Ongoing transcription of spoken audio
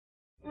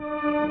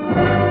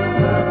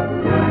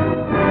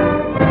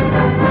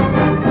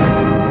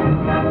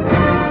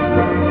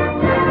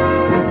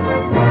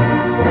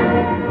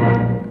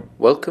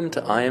Welcome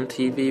to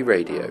IMTV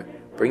Radio,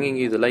 bringing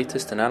you the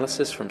latest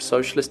analysis from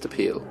Socialist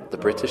Appeal, the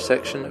British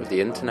section of the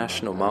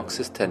International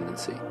Marxist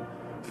Tendency.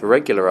 For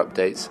regular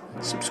updates,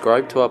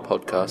 subscribe to our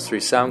podcast through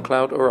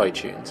SoundCloud or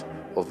iTunes,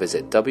 or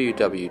visit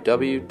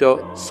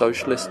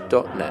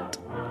www.socialist.net.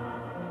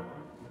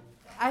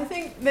 I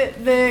think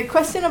the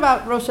question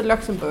about Rosa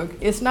Luxemburg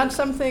is not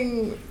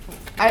something,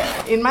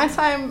 in my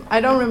time, I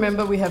don't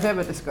remember we have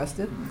ever discussed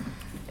it.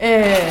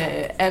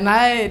 And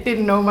I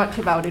didn't know much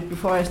about it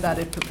before I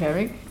started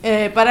preparing.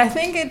 But I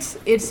think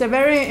it's a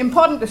very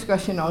important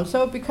discussion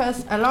also,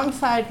 because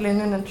alongside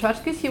Lenin and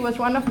Trotsky, he was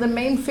one of the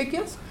main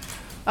figures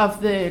of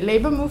the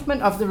labor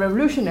movement, of the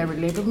revolutionary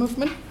labor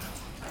movement.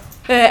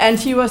 And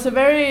she was a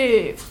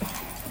very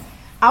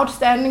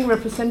outstanding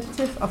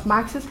representative of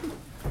Marxism.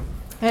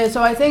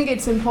 So I think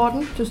it's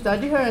important to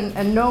study her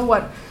and know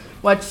what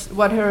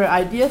her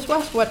ideas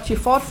was, what she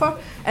fought for.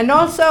 And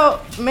also,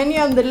 many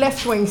on the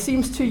left wing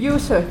seems to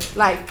use her,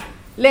 like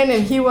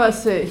Lenin, he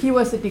was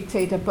a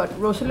dictator, but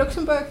Rosa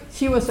Luxemburg,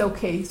 she was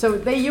okay. So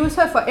they use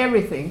her for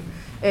everything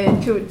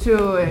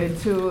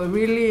to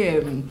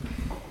really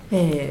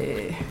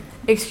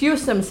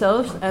excuse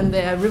themselves and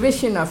their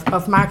revision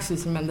of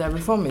Marxism and their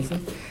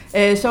reformism.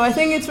 So I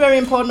think it's very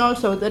important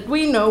also that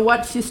we know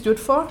what she stood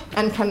for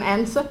and can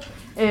answer,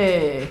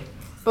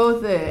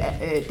 both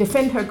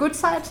defend her good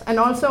sides and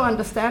also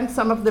understand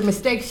some of the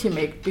mistakes she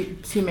made,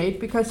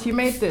 because she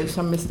made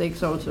some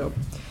mistakes also.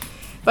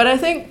 But I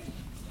think,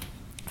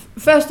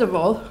 first of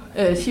all,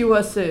 she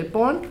was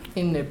born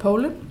in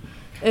Poland,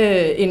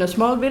 in a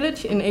small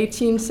village in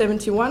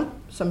 1871.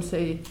 Some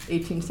say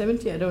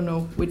 1870, I don't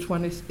know which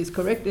one is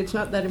correct, it's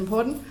not that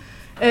important.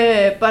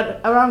 But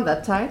around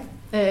that time,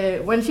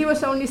 when she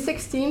was only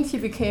 16, she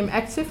became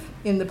active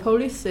in the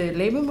Polish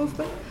labor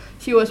movement.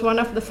 She was one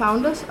of the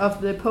founders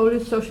of the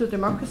Polish social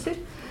democracy,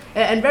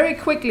 and very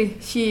quickly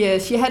she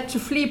had to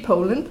flee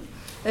Poland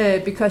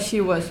because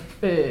she was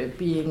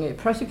being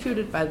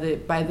prosecuted by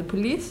the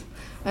police,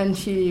 and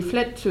she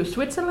fled to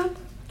Switzerland,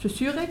 to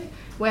Zurich,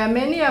 where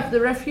many of the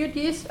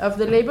refugees of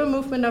the labor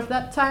movement of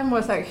that time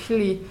was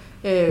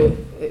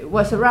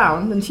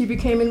around, and she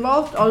became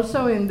involved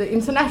also in the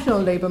international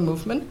labor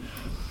movement.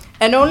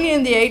 And only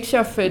in the age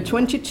of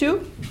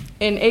 22,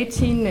 in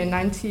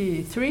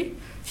 1893.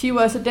 She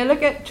was a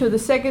delegate to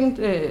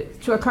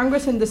a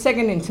congress in the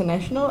Second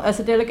International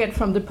as a delegate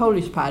from the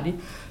Polish party.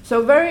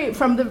 So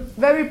from the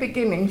very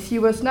beginning, she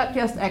was not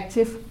just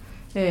active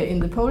in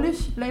the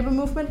Polish labor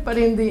movement, but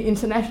in the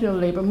international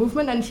labor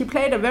movement, and she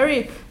played a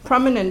very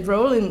prominent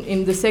role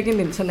in the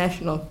Second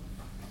International.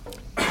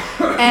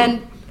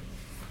 And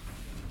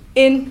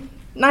in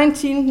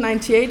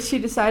 1998, she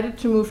decided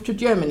to move to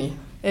Germany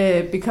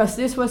because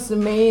this was the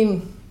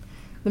main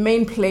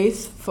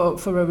place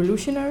for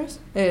revolutionaries.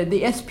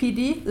 The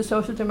SPD, the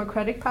Social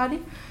Democratic Party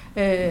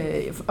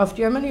of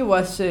Germany,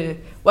 was the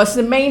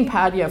main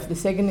party of the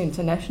Second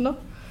International.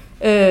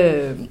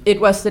 It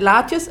was the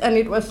largest, and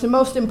it was the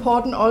most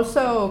important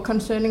also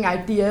concerning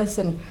ideas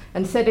and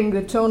setting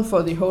the tone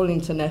for the whole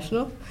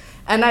international.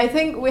 And I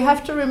think we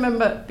have to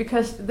remember,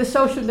 because the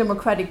Social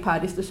Democratic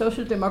Parties, the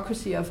social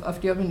democracy of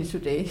Germany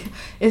today,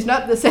 is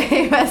not the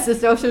same as the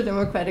Social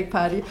Democratic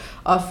Party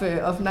of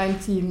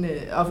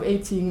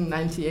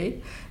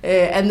 1898.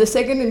 And the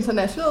Second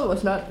International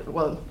was not,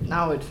 well,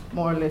 now it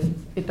more or less,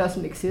 it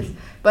doesn't exist.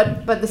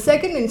 But the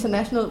Second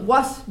International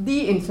was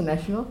the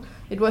international.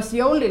 It was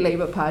the only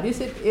labor parties.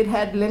 It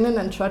had Lenin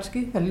and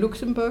Trotsky and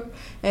Luxemburg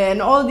and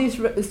all these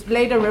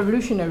later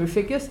revolutionary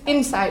figures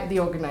inside the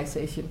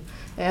organization.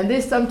 And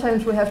this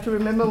sometimes we have to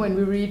remember when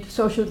we read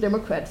Social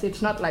Democrats. It's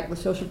not like the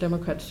Social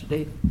Democrats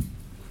today.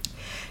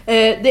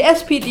 The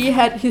SPD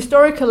had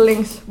historical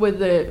links with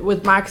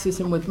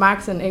Marxism, with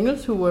Marx and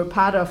Engels, who were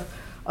part of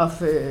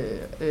the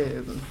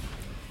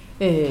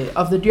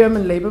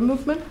German labor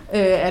movement.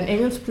 And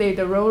Engels played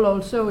a role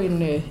also in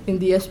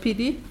the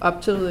SPD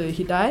up till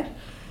he died.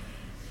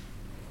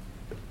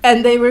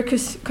 And they were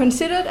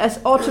considered as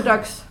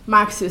orthodox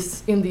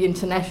Marxists in the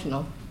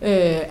international.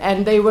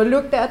 And they were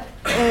looked at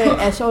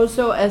as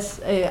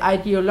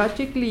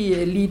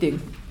ideologically leading.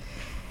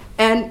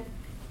 And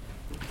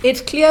it's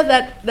clear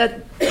that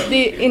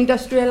the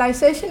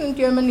industrialization in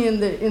Germany in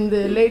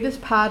the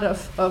latest part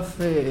of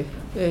the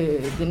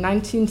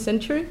 19th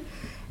century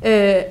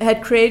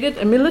had created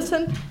a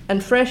militant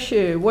and fresh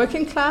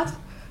working class.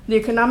 The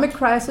economic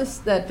crisis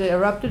that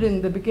erupted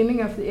in the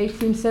beginning of the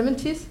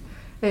 1870s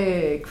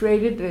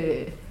created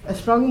a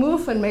strong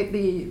move and made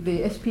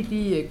the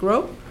SPD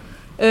grow.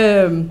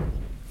 And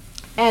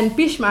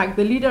Bismarck,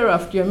 the leader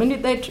of Germany,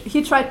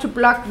 he tried to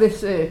block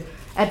this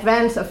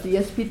advance of the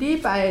SPD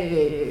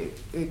by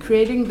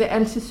creating the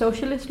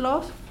anti-socialist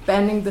laws,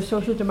 banning the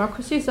social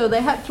democracy. So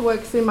they had to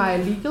work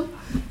semi-illegal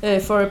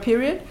for a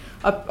period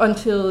up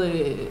until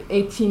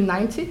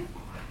 1890.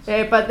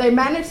 But they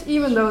managed,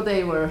 even though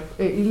they were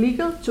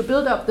illegal, to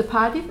build up the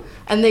party.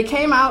 And they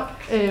came out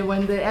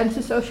when the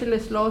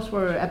anti-socialist laws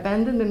were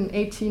abandoned in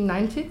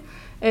 1890.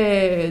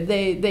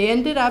 They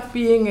ended up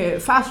being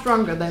far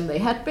stronger than they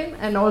had been,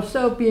 and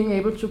also being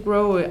able to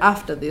grow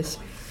after this.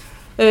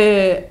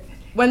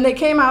 when they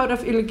came out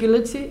of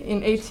illegality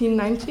in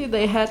 1890,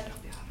 they had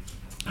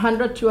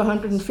 100 to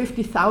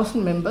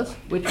 150,000 members,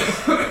 which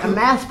was a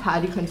mass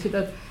party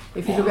considered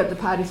if you look at the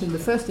parties in the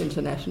First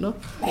International.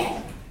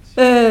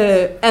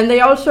 And they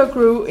also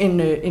grew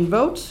in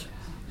votes.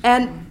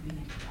 And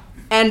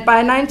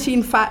by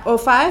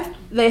 1905,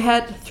 they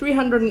had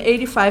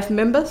 385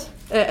 members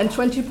and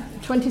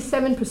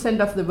 27%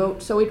 of the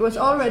vote. So it was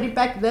already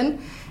back then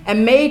a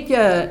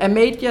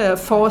major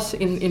force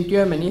in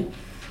Germany.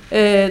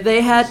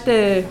 They had,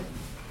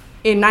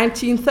 in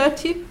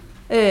 1930,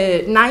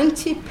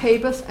 90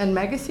 papers and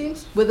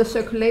magazines with a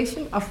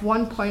circulation of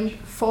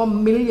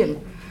 1.4 million.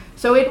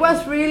 So it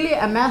was really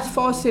a mass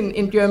force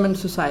in German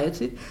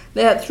society.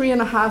 They had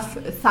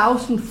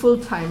 3,500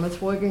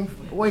 full-timers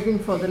working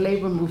for the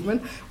labor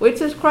movement, which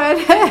is quite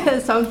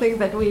something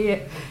that we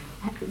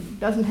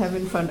doesn't have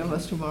in front of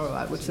us tomorrow,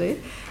 I would say.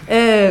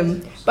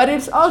 But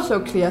it's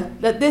also clear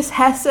that this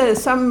has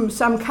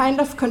some kind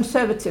of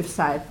conservative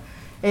side.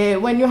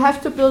 When you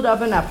have to build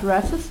up an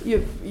apparatus,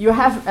 you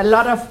have a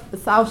lot of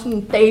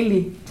 1,000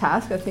 daily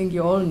tasks. I think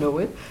you all know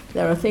it.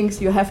 There are things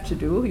you have to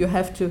do. You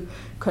have to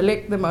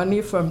collect the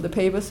money from the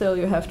paper sale.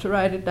 You have to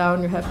write it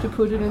down. You have to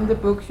put it in the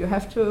books. You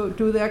have to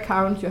do the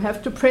accounts. You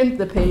have to print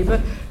the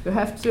paper. You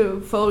have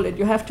to fold it.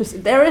 You have to.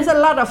 There is a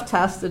lot of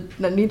tasks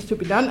that needs to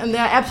be done, and they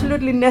are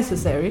absolutely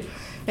necessary.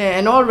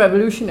 And all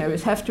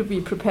revolutionaries have to be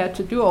prepared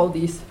to do all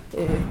these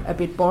a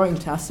bit boring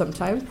tasks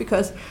sometimes,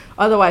 because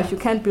otherwise you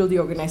can't build the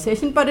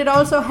organization. But it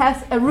also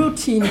has a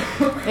routine,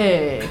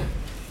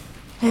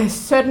 a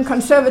certain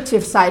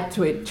conservative side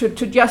to it,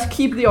 to just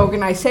keep the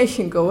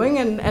organization going,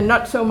 and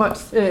not so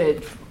much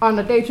on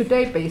a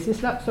day-to-day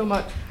basis, not so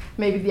much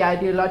maybe the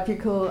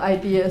ideological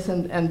ideas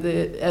and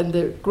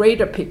the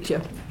greater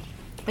picture.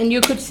 And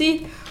you could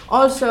see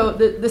also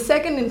the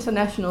Second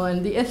International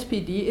and the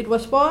SPD, it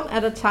was born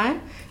at a time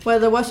where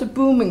there was a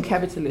boom in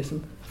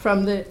capitalism.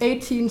 From the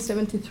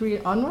 1873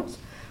 onwards,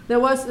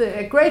 there was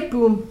a great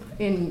boom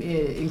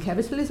in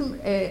capitalism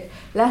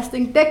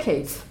lasting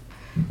decades.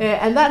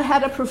 And that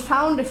had a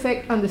profound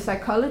effect on the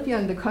psychology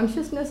and the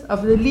consciousness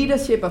of the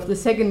leadership of the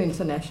Second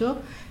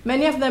International.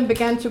 Many of them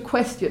began to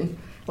question,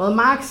 well,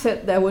 Marx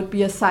said there would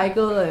be a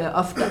cycle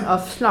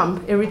of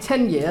slump every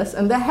 10 years,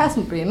 and there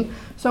hasn't been.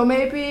 So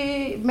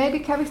maybe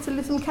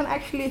capitalism can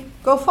actually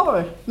go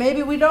forward.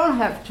 Maybe we don't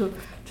have to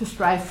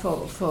strive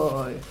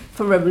for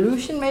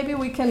revolution. Maybe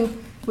we can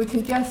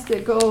just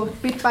go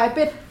bit by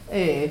bit,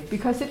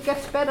 because it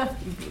gets better.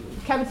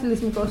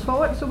 Capitalism goes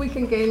forward, so we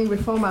can gain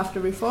reform after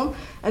reform.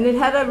 And it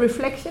had a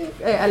reflection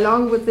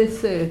along with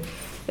this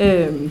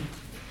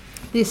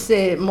this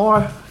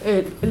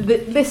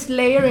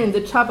layer in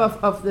the top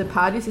of the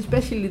parties,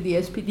 especially the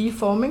SPD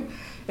forming,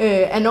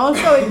 and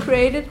also it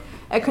created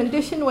a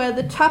condition where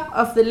the top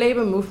of the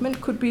labor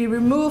movement could be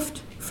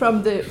removed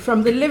from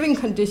the living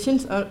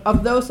conditions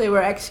of those they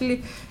were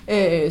actually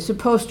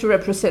supposed to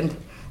represent.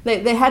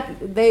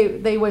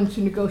 They went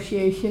to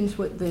negotiations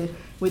with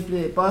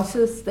the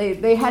bosses.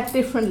 They had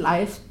different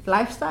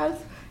lifestyles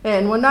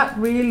and were not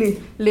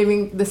really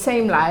living the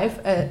same life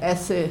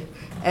as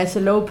a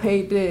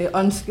low-paid,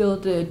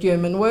 unskilled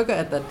German worker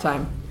at that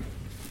time.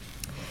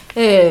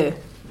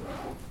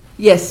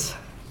 Yes.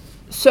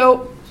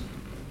 So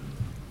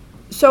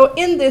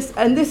in this,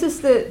 and this is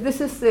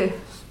the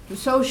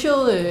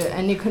social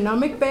and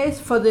economic base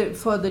for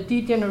the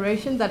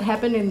degeneration that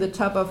happened in the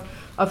top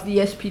of the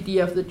SPD,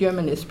 of the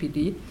German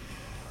SPD.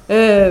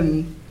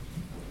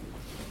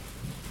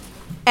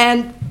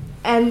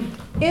 And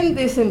in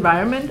this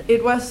environment,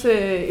 it was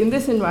in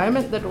this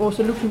environment that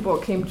Rosa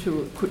Luxemburg came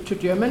to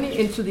Germany,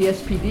 into the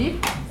SPD,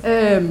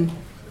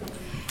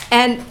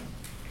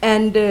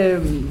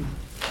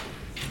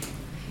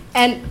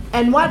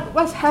 and what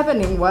was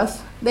happening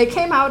was they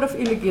came out of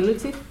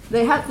illegality.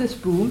 They had this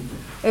boom.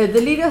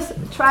 The leaders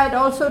tried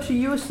also to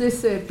use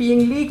this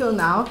being legal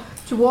now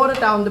to water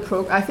down the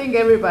program. I think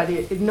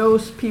everybody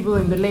knows people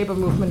in the labor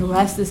movement who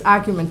has this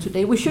argument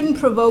today. We shouldn't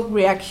provoke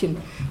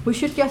reaction. We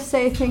should just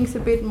say things a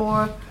bit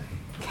more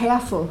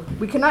careful.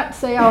 We cannot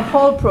say our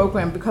whole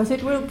program because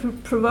it will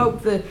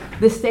provoke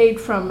the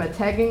state from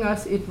attacking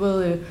us. It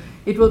will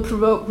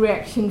provoke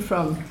reaction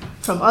from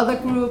other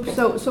groups.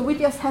 So we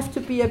just have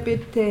to be a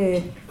bit,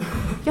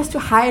 just to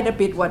hide a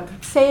bit,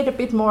 say it a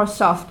bit more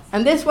soft.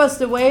 And this was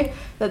the way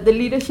that the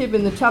leadership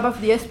in the top of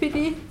the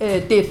SPD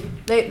did.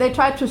 They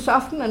tried to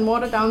soften and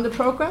water down the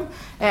program,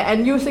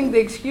 and using the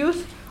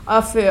excuse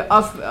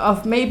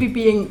of maybe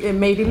being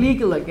made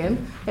illegal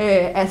again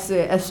as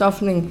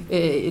softening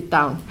it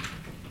down.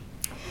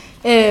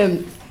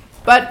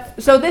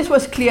 But so this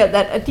was clear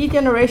that a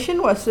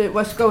degeneration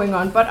was going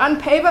on. But on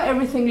paper,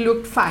 everything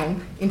looked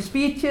fine. In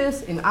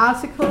speeches, in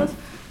articles,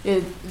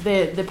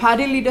 the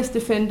party leaders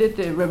defended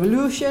the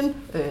revolution,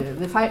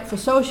 the fight for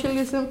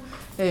socialism,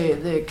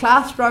 the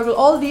class struggle,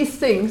 all these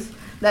things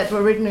that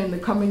were written in the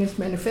Communist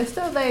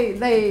Manifesto.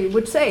 They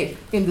would say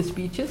in the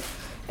speeches.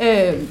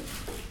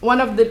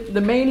 One of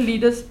the main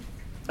leaders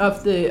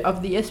of the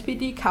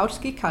SPD, Karl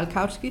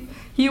Kautsky,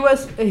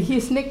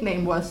 his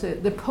nickname was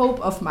the Pope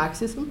of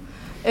Marxism.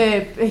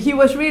 He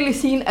was really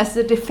seen as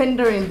the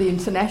defender in the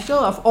International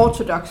of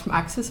orthodox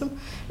Marxism.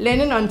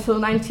 Lenin, until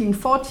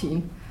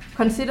 1914,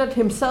 considered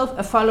himself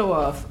a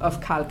follower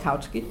of Karl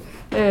Kautsky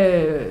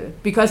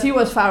because he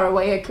was far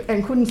away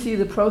and couldn't see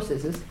the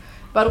processes.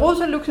 But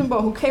Rosa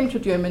Luxemburg, who came to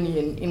Germany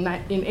in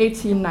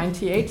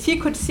 1898, she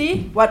could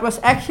see what was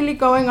actually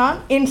going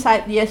on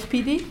inside the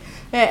SPD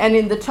and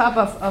in the top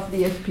of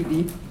the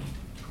SPD.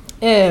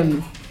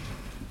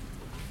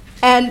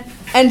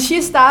 And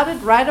she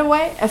started right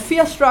away a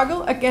fierce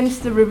struggle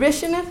against the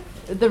revision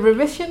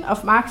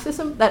of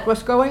Marxism that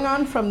was going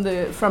on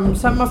from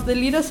some of the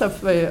leaders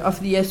of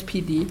the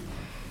SPD.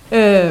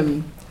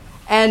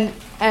 And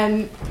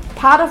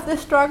part of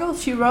this struggle,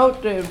 she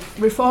wrote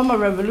Reform or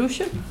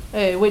Revolution,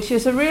 which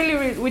is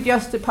we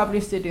just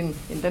published it in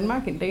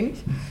Denmark, in Danish.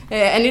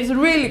 And it's a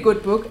really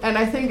good book, and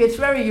I think it's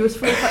very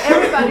useful for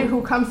everybody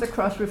who comes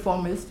across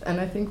reformists,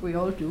 and I think we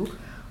all do.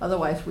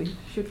 Otherwise, we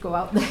should go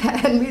out there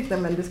and meet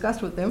them and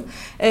discuss with them.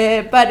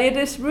 But it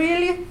is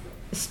really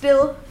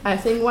still, I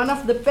think, one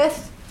of the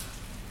best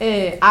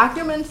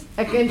arguments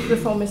against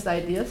reformist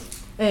ideas.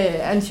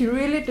 And she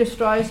really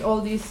destroys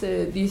all these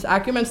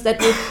arguments that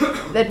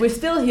we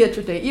still hear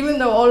today, even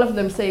though all of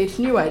them say it's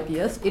new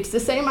ideas. It's the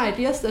same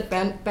ideas that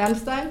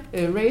Bernstein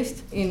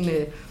raised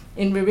in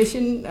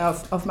revision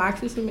of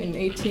Marxism in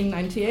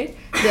 1898.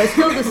 They're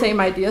still the same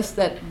ideas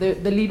that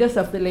the leaders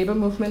of the labor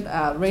movement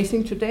are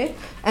raising today,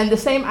 and the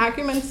same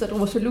arguments that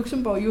Rosa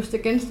Luxemburg used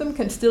against them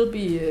can still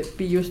be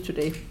used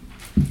today.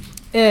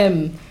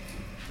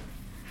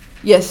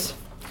 Yes.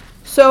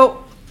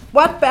 So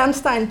what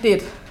Bernstein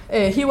did,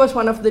 he was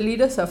one of the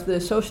leaders of the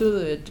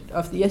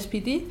of the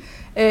SPD,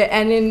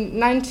 and in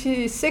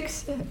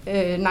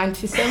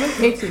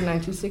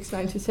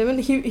 1896-97,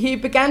 he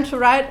began to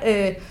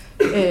write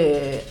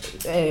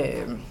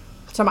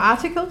some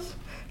articles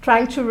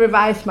trying to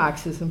revise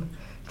Marxism,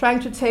 trying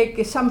to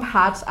take some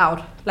parts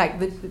out, like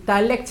the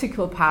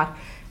dialectical part.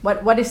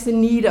 What is the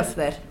need of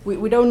that?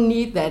 We don't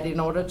need that in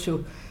order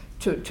to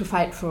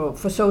fight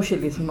for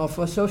socialism or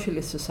for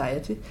socialist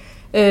society.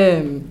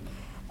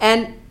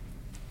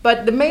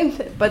 But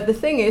the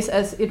thing is,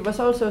 as it was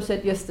also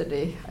said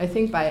yesterday, I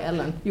think by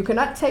Alan, you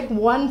cannot take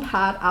one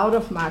part out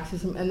of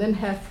Marxism and then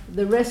have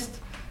the rest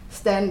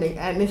standing.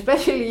 And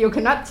especially you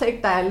cannot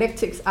take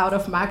dialectics out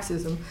of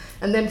Marxism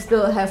and then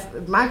still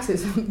have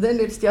Marxism.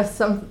 Then it's just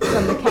some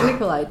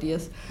mechanical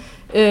ideas.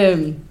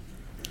 And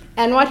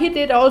what he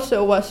did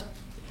also was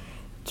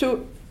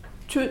to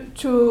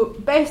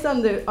based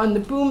on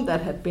the boom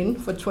that had been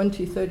for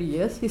 20, 30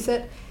 years, he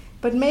said,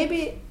 but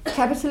maybe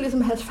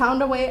capitalism has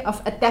found a way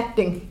of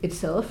adapting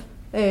itself,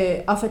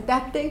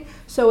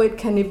 so it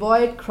can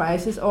avoid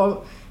crisis,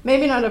 or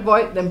maybe not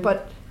avoid them,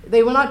 but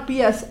they will not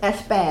be as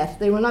bad.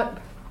 They will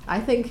not. I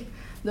think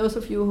those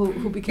of you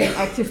who became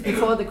active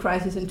before the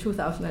crisis in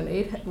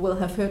 2008 will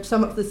have heard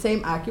some of the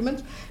same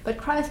arguments. But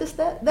crisis,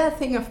 they're a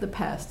thing of the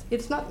past.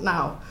 It's not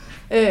now.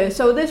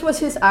 So this was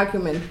his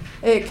argument.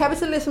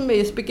 Capitalism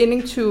is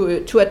beginning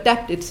to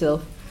adapt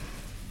itself.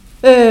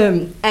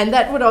 And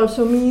that would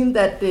also mean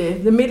that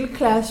the middle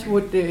class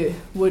would be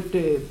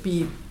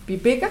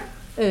bigger,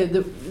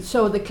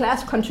 so the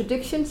class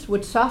contradictions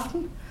would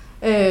soften,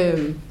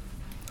 and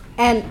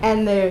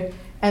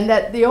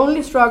that the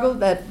only struggle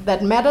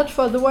that mattered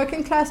for the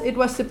working class, it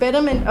was the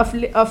betterment of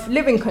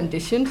living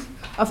conditions,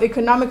 of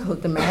economical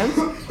demands.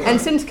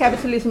 And since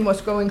capitalism was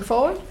going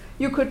forward,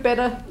 you could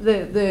better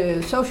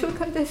the social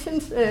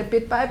conditions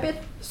bit by bit.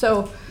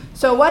 So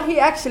what he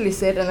actually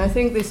said, and I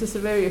think this is a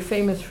very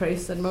famous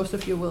phrase that most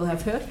of you will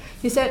have heard,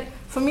 he said,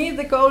 for me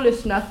the goal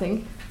is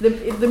nothing,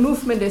 the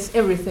movement is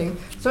everything.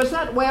 So it's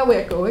not where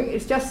we're going,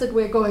 it's just that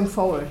we're going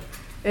forward.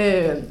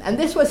 And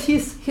this was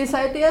his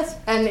ideas,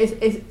 and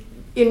is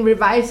in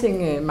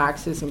revising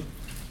Marxism.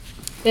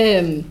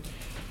 And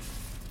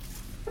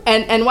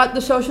what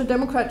the Social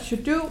Democrats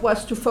should do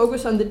was to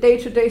focus on the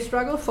day-to-day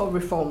struggle for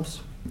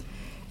reforms.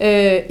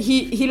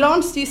 He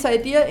launched this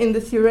idea in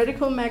the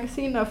theoretical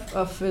magazine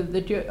of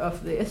the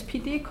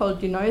SPD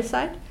called Die Neue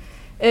Zeit,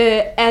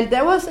 and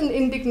there was an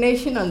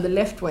indignation on the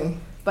left wing.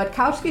 But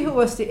Kautsky, who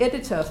was the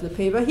editor of the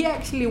paper, he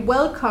actually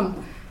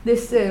welcomed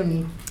this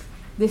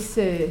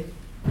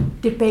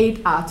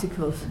debate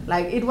articles.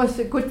 Like, it was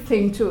a good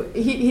thing to.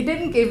 He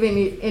didn't give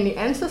any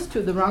answers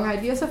to the wrong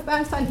ideas of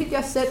Bernstein. He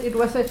just said it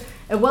was a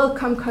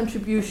welcome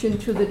contribution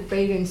to the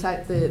debate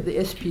inside the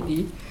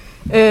SPD.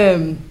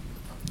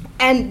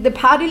 And the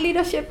party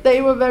leadership,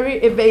 they were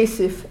very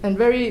evasive and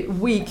very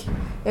weak.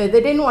 They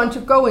didn't want to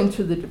go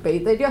into the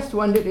debate. They just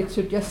wanted it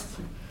to just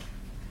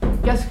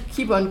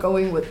keep on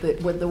going with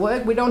the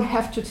work. We don't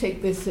have to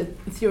take this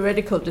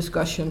theoretical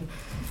discussion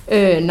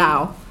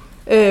now.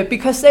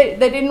 Because they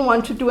didn't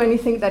want to do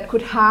anything that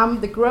could harm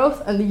the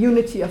growth and the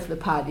unity of the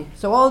party.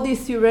 So all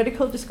these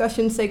theoretical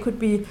discussions, they could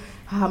be,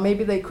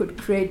 maybe they could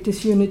create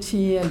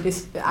disunity and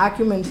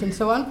arguments and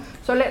so on.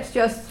 So let's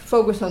just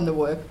focus on the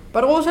work.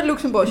 But Rosa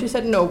Luxemburg, she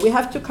said, no, we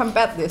have to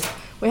combat this.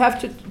 We have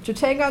to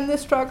take on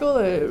this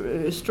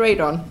struggle straight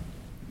on.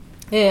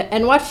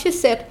 And what she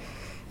said,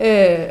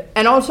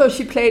 And also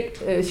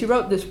she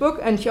wrote this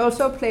book, and she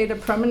also played a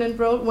prominent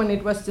role when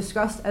it was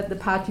discussed at the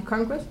party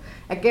congress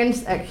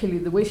against actually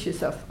the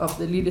wishes of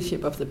the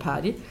leadership of the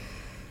party.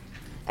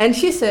 And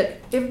she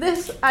said, if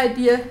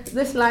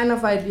this line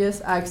of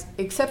ideas are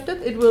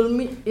accepted, it will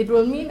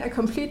mean a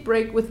complete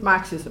break with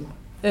Marxism.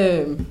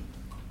 And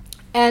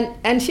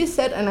she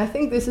said, and I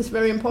think this is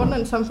very important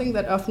and something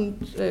that often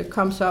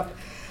comes up,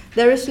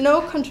 there is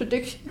no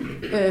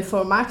contradiction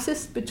for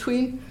Marxists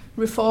between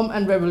reform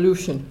and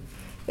revolution.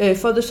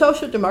 For the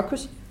social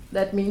democracy,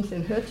 that means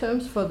in her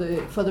terms for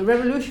the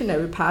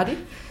revolutionary party,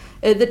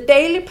 the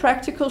daily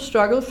practical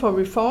struggle for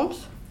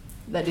reforms,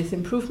 that is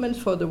improvements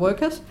for the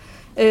workers,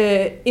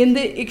 in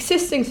the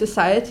existing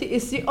society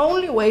is the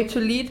only way to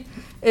lead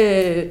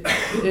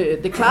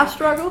the class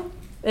struggle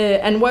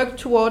and work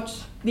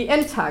towards the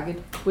end target,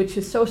 which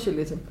is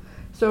socialism.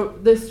 So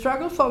the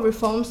struggle for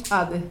reforms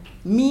are the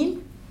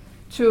mean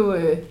to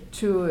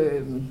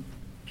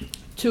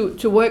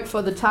work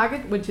for the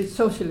target, which is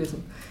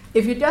socialism.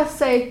 If you just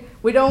say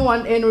we don't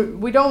want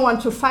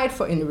to fight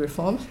for any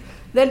reforms,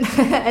 then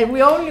and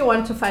we only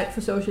want to fight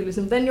for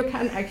socialism, then you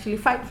can't actually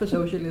fight for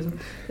socialism.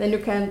 Then you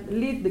can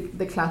lead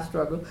the class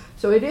struggle.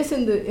 So it is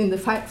in the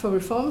fight for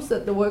reforms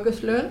that the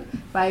workers learn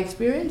by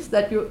experience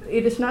that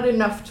it is not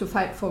enough to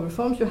fight for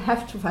reforms. You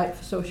have to fight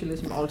for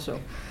socialism also.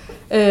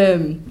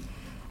 And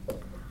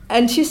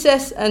she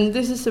says, and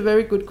this is a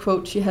very good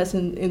quote she has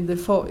in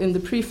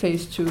the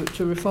preface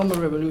to Reform or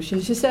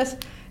Revolution. She says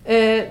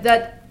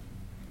that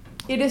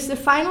it is the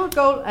final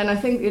goal, and I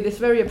think it is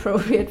very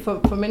appropriate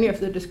for many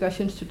of the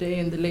discussions today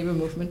in the labor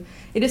movement.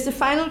 It is the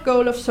final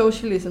goal of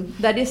socialism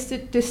that is the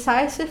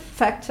decisive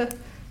factor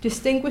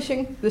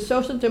distinguishing the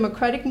social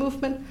democratic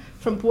movement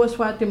from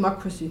bourgeois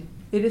democracy.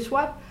 It is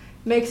what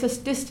makes us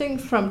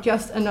distinct from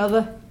just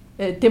another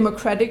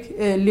democratic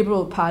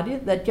liberal party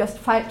that just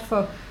fight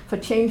for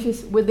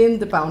changes within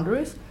the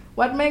boundaries.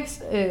 What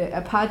makes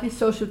a party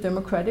social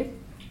democratic,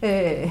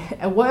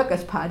 a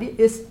workers' party,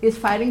 is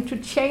fighting to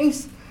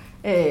change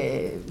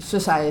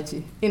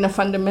society in a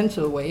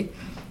fundamental way.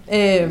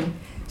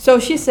 So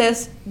she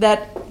says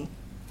that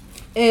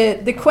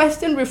the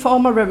question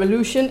reform or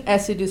revolution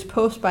as it is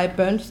posed by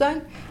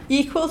Bernstein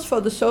equals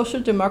for the social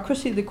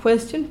democracy the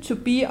question to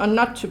be or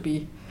not to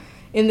be.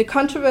 In the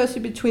controversy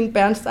between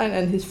Bernstein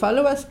and his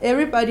followers,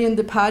 everybody in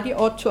the party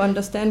ought to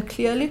understand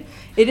clearly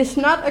it is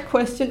not a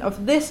question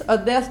of this or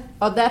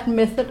that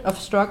method of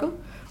struggle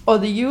or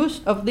the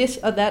use of this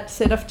or that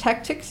set of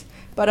tactics,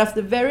 but of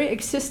the very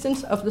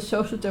existence of the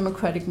social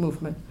democratic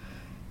movement.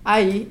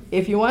 I.e.,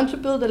 if you want to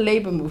build a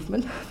labor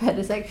movement that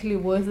is actually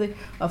worthy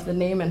of the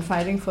name and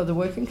fighting for the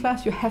working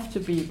class, you have to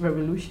be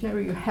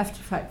revolutionary, you have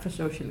to fight for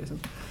socialism.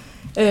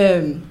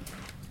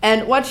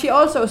 And what she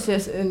also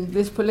says in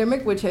this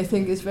polemic, which I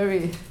think is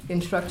very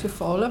instructive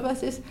for all of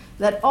us, is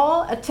that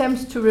all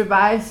attempts to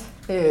revise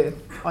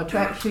or to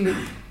actually,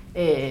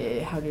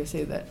 how do you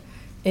say that,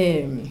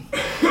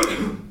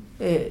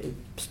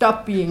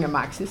 stop being a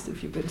Marxist,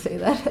 if you could say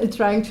that, and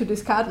trying to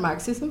discard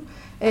Marxism,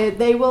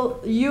 they will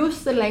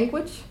use the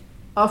language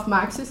of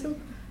Marxism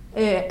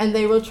and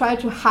they will try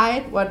to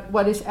hide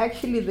what is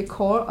actually the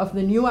core of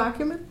the new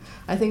argument.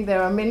 I think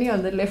there are many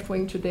on the left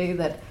wing today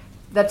that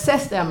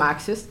says they're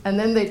Marxist, and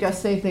then they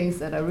just say things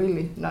that are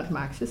really not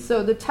Marxist.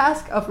 So the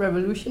task of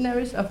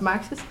revolutionaries, of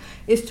Marxists,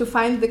 is to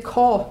find the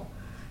core.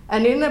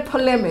 And in a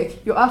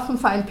polemic, you often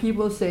find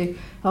people say,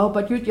 oh,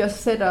 but you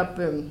just set up,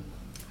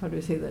 how do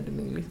you say that in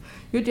English?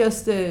 You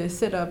just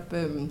set up...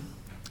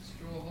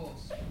 straw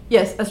horse.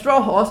 Yes, a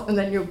straw horse, and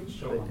then you...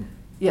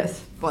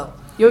 Yes, well,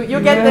 you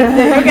get the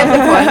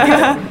point.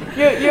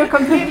 You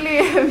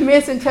completely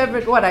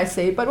misinterpret what I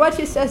say. But what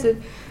she says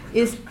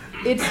is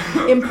it's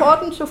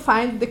important to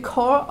find the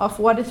core of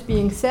what is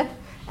being said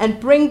and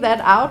bring that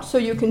out so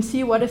you can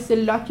see what is the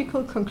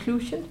logical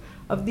conclusion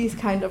of these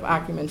kind of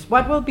arguments.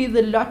 What will be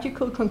the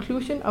logical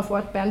conclusion of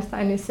what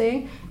Bernstein is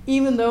saying,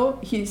 even though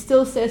he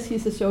still says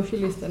he's a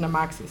socialist and a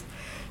Marxist?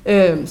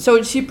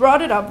 So she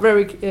brought it up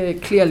very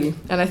clearly,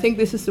 and I think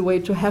this is the way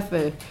to have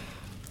a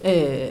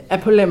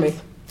polemic.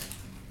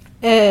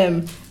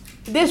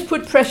 This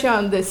put pressure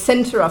on the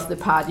center of the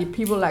party,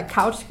 people like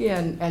Kautsky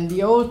and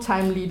the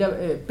old-time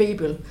leader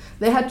Bebel.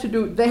 They had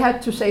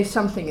to say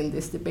something in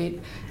this debate,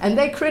 and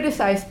they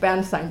criticized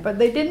Bernstein, but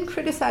they didn't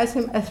criticize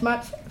him as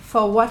much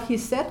for what he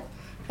said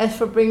as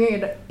for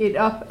bringing it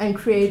up and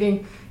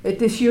creating a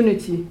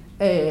disunity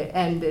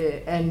and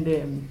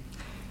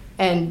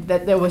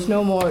that there was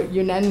no more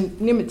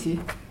unanimity.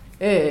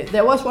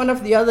 There was one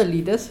of the other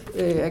leaders,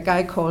 a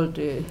guy called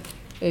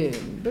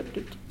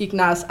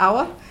Ignaz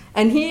Auer,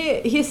 and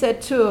he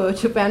said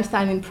to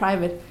Bernstein in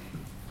private,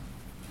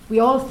 we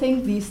all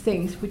think these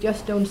things, we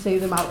just don't say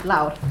them out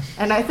loud.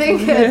 And I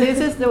think this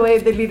is the way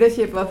the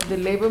leadership of the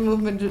labor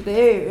movement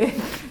today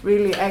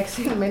really acts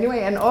in many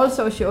ways, and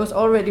also shows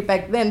already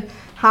back then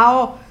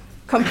how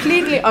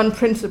completely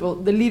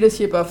unprincipled the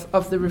leadership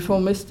of the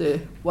reformist,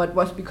 what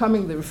was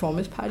becoming the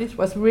reformist parties,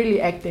 was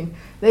really acting.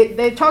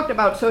 They talked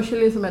about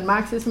socialism and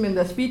Marxism in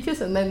their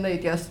speeches, and then they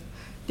just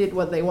did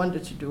what they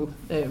wanted to do.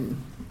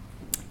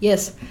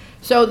 Yes.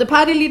 So the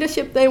party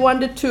leadership, they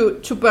wanted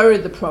to bury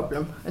the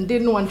problem and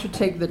didn't want to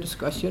take the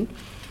discussion.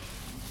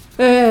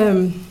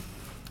 But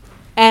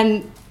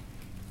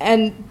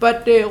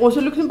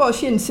Rosa Luxemburg,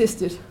 she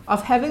insisted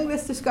of having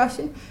this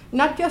discussion,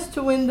 not just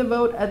to win the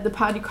vote at the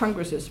party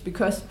congresses,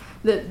 because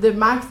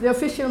the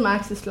official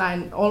Marxist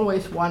line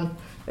always won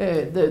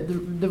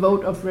the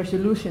vote of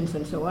resolutions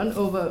and so on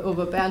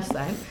over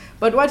Bernstein.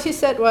 But what she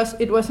said was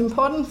it was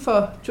important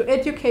to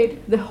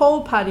educate the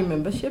whole party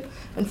membership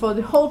and for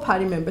the whole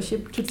party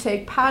membership to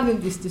take part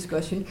in this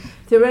discussion.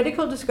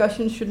 Theoretical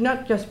discussion should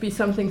not just be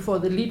something for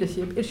the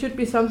leadership, it should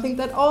be something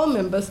that all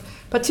members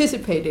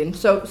participate in.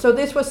 So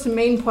this was the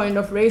main point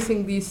of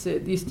raising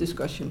these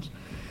discussions.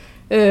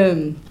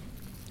 And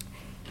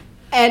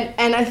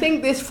I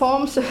think this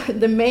forms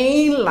the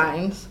main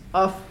lines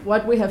of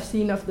what we have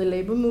seen of the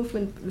labor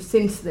movement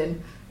since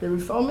then. The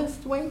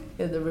reformist wing,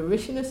 the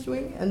revisionist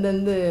wing, and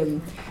then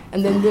the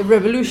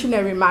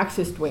revolutionary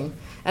Marxist wing.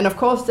 And of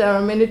course, there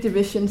are many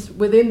divisions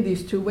within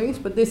these two wings,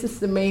 but this is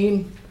the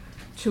main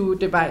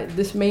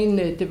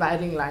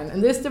dividing line.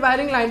 And this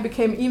dividing line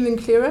became even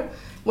clearer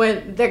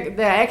when there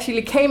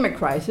actually came a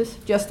crisis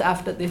just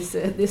after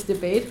this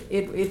debate.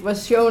 It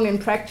was shown in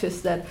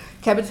practice that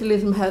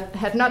capitalism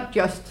had not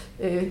just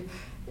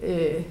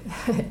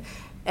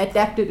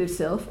adapted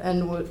itself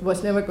and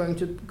was never going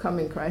to come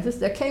in crisis.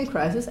 There came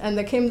crisis, and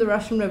there came the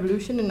Russian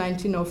Revolution in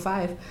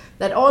 1905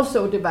 that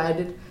also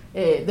divided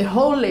the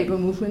whole labor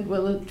movement,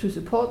 whether to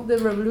support the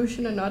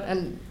revolution or not.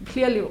 And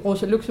clearly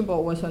Rosa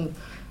Luxemburg was on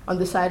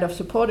the side of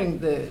supporting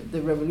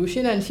the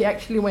revolution, and she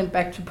actually went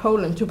back to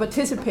Poland to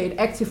participate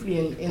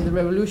actively in the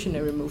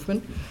revolutionary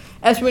movement.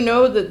 As we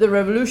know, the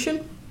revolution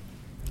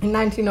in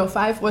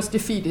 1905 was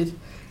defeated,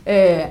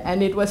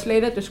 and it was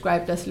later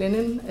described as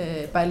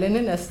by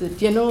Lenin as the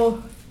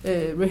general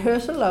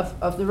rehearsal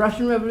of the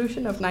Russian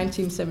Revolution of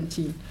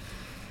 1917.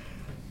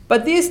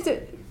 But these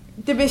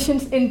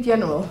divisions in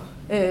general,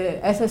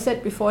 as I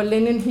said before,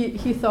 Lenin,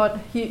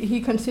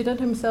 he considered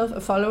himself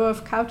a follower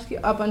of Kautsky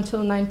up until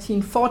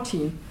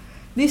 1914.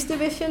 These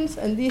divisions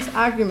and these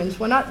arguments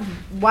were not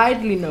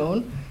widely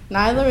known,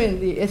 neither in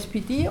the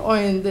SPD or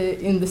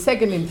in the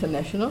Second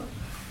International.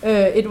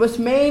 It was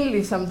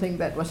mainly something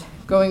that was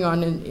going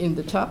on in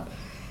the top,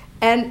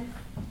 and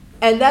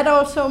that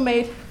also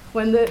made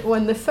when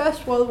the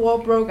First World War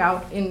broke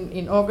out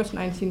in August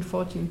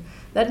 1914,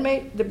 that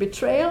made the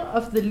betrayal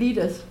of the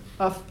leaders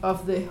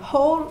of the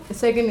whole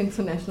Second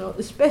International,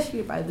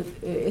 especially by the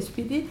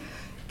SPD,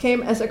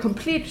 came as a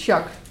complete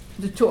shock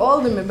to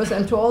all the members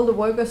and to all the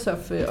workers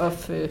of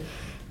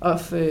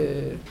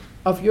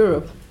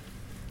Europe,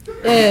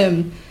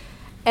 and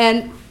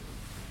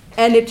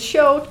it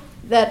showed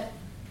that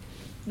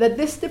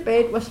this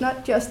debate was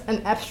not just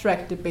an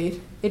abstract debate.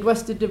 It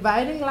was the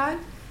dividing line,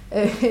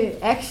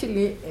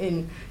 actually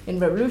in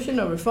revolution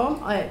or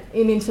reform,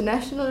 in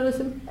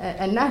internationalism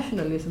and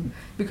nationalism.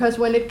 Because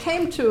when it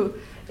came to,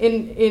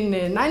 in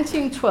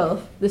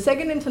 1912, the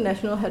Second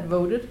International had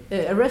voted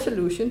a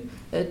resolution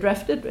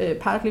drafted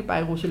partly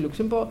by Rosa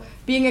Luxemburg,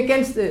 being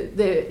against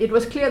it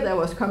was clear there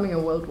was coming a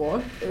world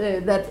war,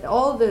 that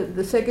all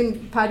the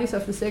second parties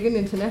of the Second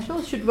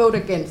International should vote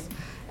against,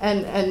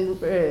 and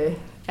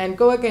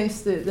go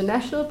against the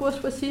national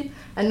bourgeoisie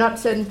and not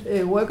send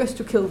workers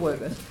to kill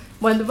workers.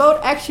 When the vote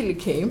actually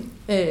came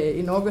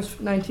in August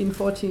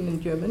 1914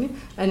 in Germany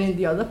and in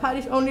the other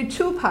parties, only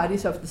two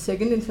parties of the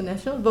Second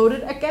International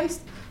voted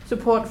against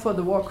support for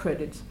the war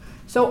credits.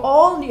 So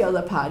all the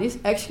other parties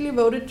actually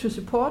voted to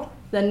support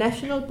the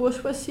national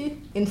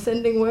bourgeoisie in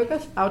sending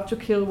workers out to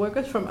kill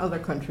workers from other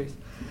countries.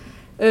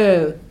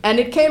 And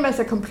it came as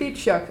a complete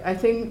shock. I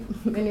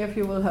think many of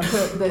you will have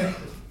heard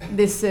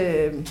this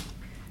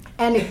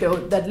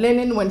anecdote that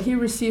Lenin, when he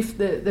received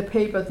the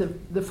paper,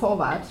 the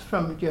Vorwärts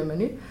from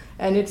Germany,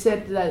 and it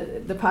said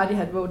that the party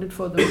had voted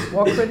for the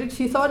war credits,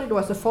 he thought it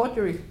was a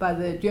forgery by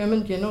the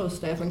German general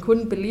staff and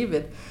couldn't believe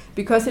it,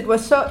 because it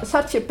was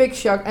such a big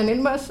shock, and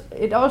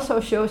it also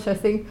shows, I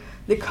think,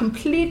 the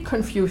complete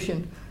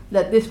confusion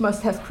that this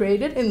must have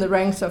created in the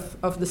ranks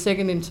of the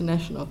Second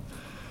International.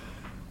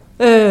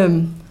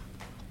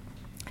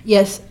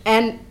 Yes,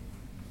 and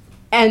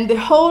the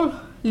whole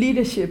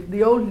leadership,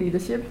 the old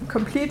leadership,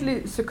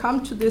 completely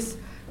succumbed to this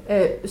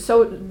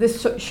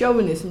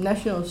chauvinism,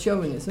 national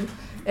chauvinism.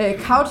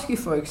 Kautsky,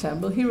 for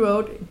example, he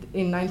wrote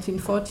in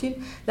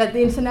 1914 that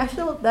the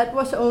international, that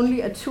was only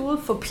a tool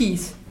for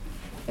peace.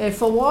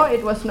 For war,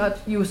 it was not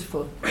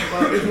useful.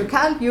 Well, if you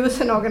can't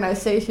use an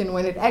organization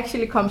when it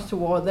actually comes to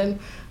war, then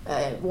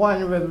war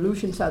and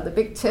revolutions are the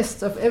big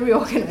tests of every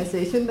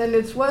organization, then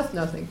it's worth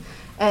nothing.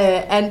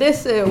 And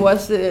this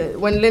was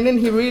when Lenin,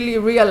 he really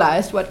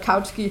realized what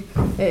Kautsky,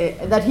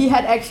 that he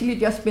had actually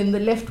just been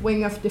the left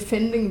wing of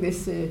defending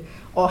this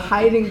or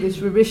hiding this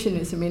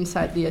revisionism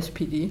inside the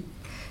SPD.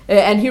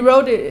 And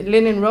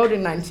Lenin wrote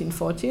in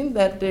 1914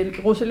 that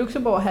Rosa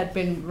Luxemburg had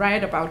been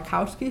right about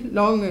Kautsky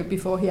long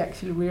before he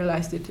actually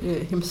realized it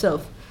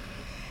himself.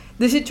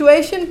 The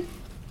situation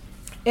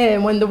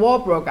when the war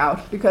broke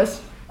out,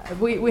 because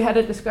we had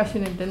a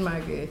discussion in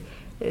Denmark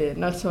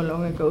not so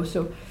long ago,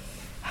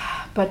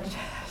 but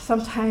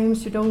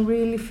sometimes you don't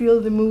really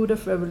feel the mood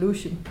of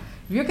revolution.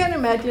 If you can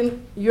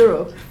imagine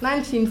Europe,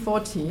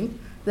 1914,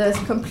 there's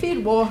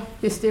complete war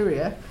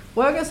hysteria.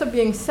 Workers are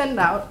being sent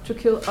out to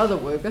kill other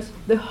workers.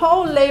 The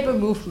whole labor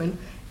movement,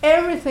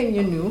 everything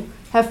you knew,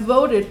 have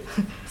voted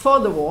for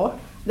the war.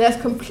 There's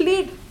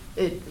complete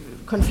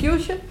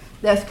confusion.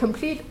 There's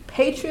complete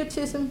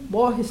patriotism,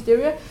 war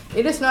hysteria.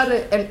 It is not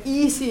an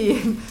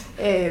easy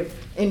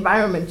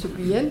environment to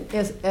be in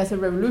as a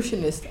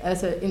revolutionist,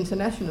 as an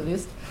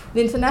internationalist.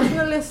 The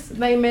internationalists,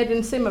 they met in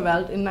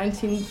Zimmerwald in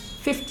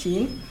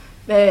 1915,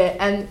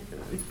 and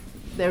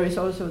there is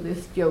also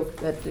this joke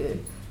that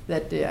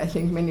I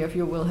think many of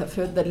you will have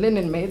heard that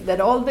Lenin made, that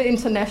all the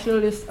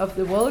internationalists of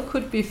the world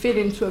could be fit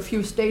into a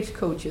few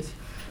stagecoaches.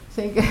 I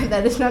think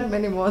that is not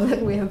many more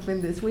than we have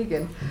been this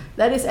weekend.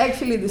 That is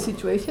actually the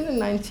situation in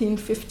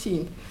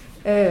 1915.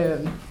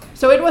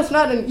 So it was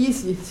not an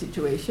easy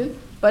situation,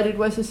 but it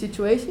was a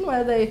situation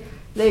where they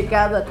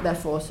gathered their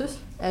forces,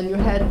 and you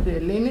had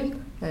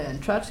Lenin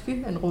and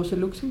Trotsky and Rosa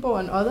Luxemburg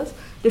and others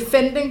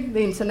defending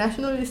the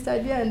internationalist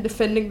idea and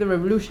defending the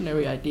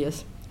revolutionary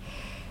ideas.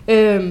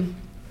 In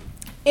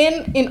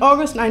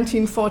August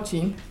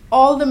 1914,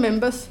 all the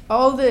members,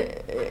 all the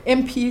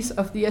MPs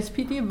of the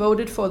SPD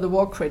voted for the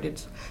war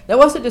credits. There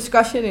was a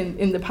discussion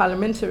in the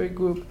parliamentary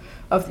group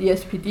of the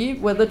SPD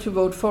whether to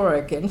vote for or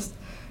against,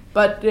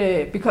 but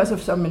because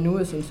of some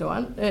maneuvers and so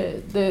on,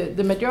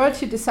 the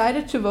majority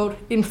decided to vote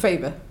in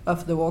favor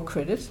of the war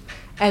credits,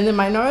 and the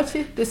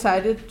minority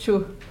decided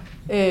to,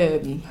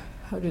 to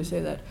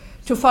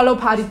follow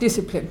party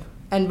discipline.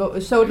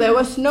 And so there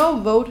was no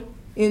vote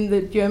in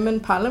the German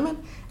parliament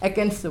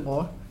against the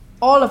war.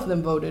 All of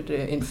them voted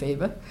in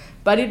favor,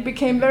 but it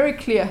became very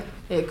clear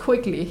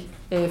quickly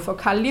for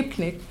Karl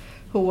Liebknecht,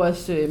 who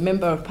was a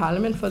member of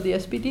parliament for the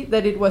SPD,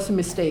 that it was a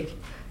mistake,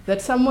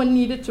 that someone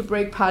needed to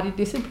break party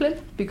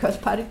discipline because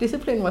party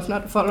discipline was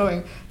not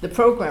following the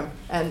program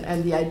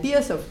and the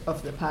ideas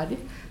of the party.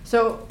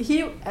 So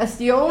he, as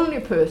the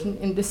only person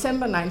in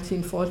December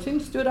 1914,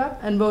 stood up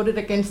and voted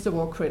against the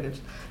war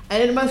credits.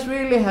 And it must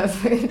really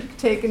have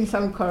taken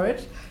some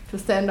courage to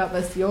stand up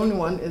as the only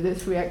one in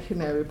this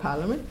reactionary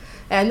parliament.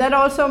 And that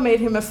also made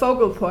him a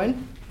focal point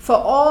for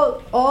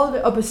all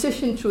the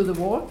opposition to the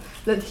war,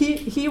 that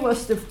he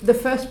was the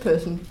first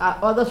person,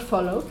 others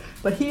followed,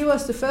 but he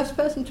was the first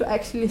person to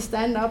actually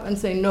stand up and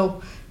say, no,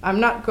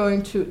 I'm not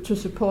going to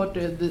support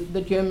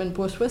the German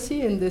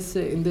bourgeoisie in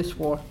this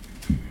war.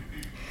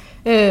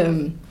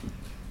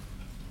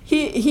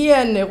 He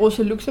and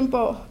Rosa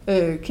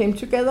Luxemburg came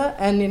together,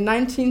 and in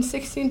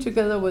 1916,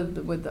 together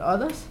with the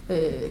others,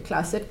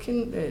 Klaus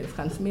Zetkin,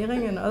 Franz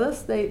Mehring, and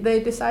others,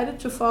 they decided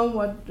to form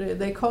what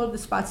they called the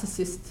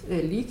Spartacist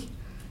League,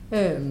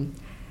 and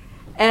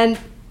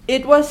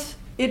it was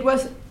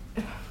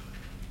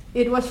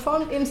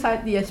formed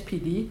inside the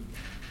SPD,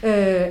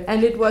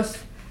 and it was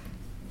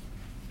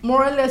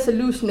more or less a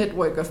loose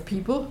network of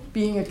people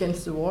being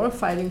against the war,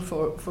 fighting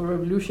for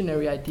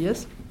revolutionary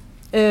ideas.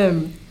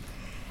 And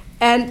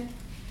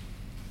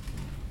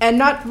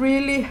not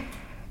really,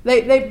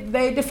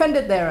 they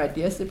defended their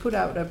ideas, they put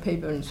out a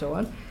paper and so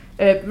on.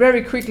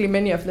 Very quickly,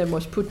 many of them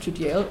was put to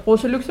jail.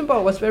 Rosa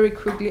Luxemburg was very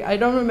quickly, I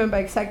don't remember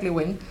exactly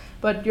when,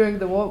 but during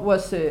the war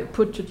was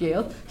put to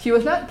jail. She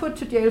was not put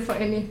to jail for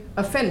any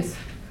offense.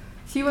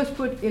 She was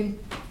put in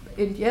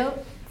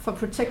jail for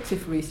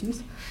protective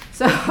reasons.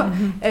 So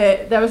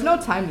there was no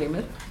time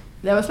limit.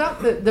 There was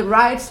not the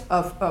rights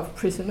of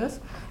prisoners.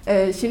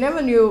 She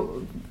never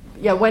knew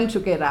when to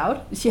get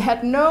out. She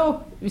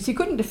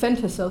couldn't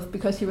defend herself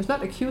because she was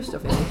not accused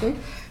of anything.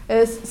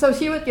 So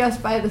she was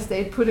just by the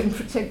state put in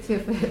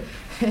protective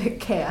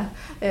care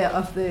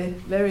of the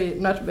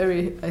not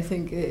very, I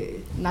think,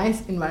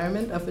 nice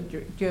environment of a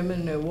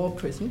German war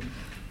prison.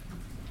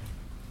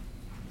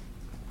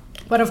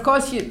 But of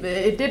course,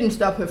 it didn't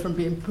stop her from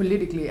being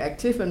politically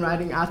active and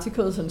writing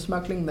articles and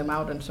smuggling them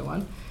out and so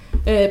on.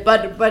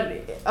 But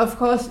of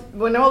course,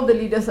 when all the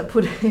leaders are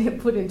put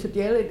into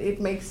jail, it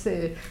makes,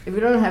 if you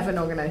don't have an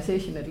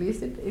organization at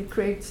least, it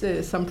creates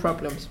some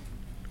problems.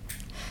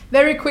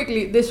 Very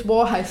quickly, this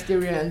war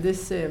hysteria and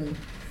this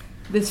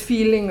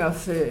feeling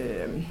of,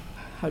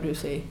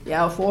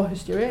 of war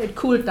hysteria, it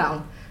cooled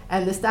down.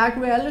 And the stark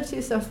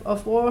realities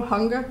of war,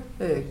 hunger,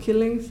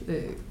 killings,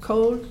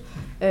 cold,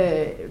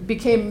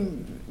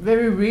 became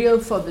very real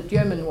for the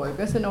German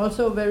workers, and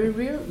also very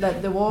real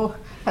that the war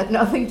had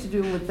nothing to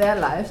do with their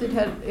lives. It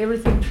had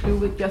everything to do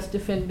with just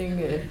defending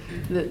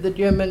the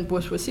German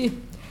bourgeoisie.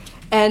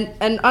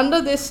 And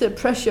under this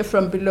pressure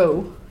from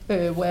below,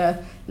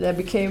 where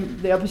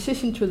the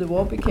opposition to the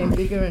war became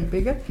bigger and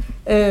bigger,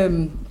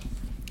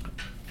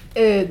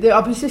 the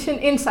opposition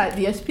inside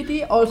the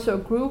SPD also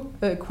grew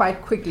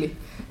quite quickly.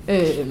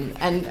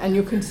 And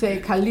you can say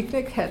Karl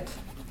Liebknecht had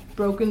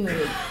broken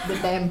the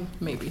dam,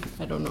 maybe.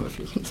 I don't know if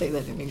you can say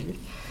that in English.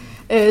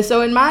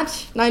 So in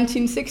March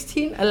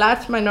 1916, a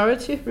large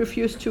minority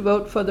refused to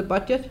vote for the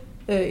budget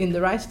in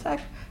the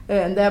Reichstag,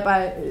 and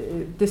thereby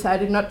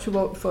decided not to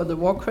vote for the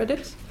war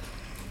credits.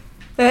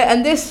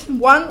 And this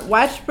won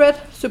widespread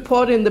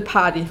support in the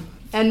party.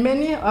 And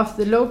many of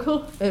the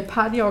local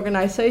party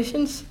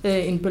organizations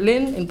in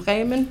Berlin, in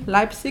Bremen,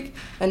 Leipzig,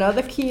 and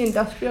other key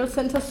industrial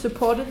centers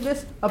supported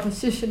this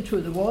opposition to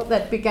the war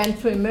that began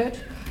to emerge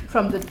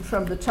from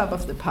the top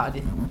of the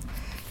party.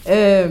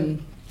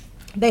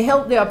 They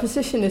held the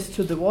oppositionists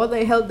to the war.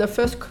 They held their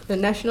first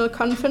national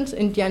conference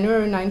in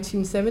January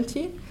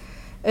 1917,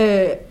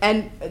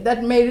 and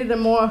that made it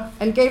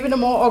gave it a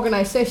more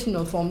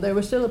organizational form. They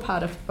were still a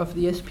part of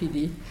the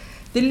SPD.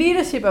 The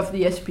leadership of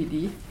the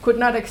SPD could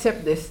not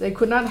accept this. They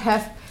could not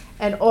have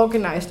an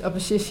organized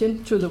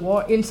opposition to the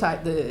war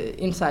inside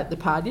the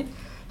party,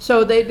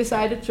 so they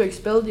decided to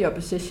expel the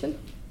opposition.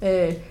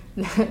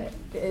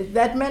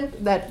 That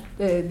meant that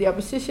the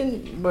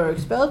opposition were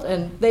expelled,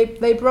 and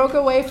they broke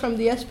away from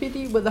the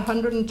SPD with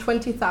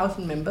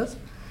 120,000 members.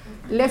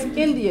 Left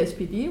in the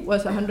SPD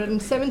was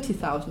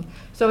 170,000,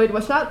 so it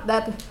was not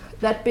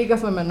that big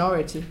of a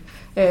minority.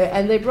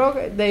 And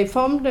they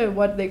formed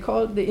what they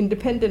called the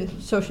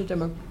Independent Social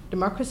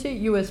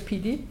Democracy,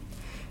 USPD.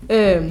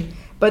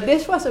 But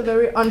this was a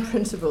very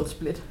unprincipled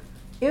split.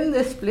 In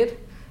this split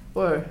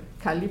were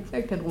Karl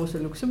Liebknecht and Rosa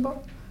Luxemburg,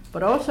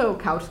 but also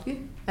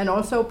Kautsky and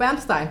also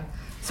Bernstein.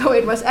 So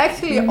it was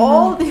actually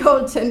all the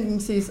old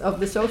tendencies of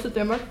the social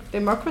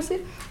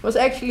democracy was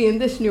actually in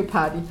this new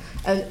party.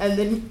 And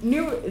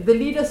the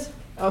leaders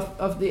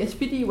of the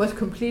SPD was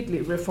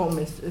completely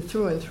reformist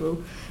through and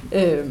through.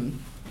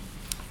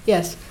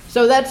 Yes,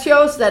 so that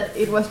shows that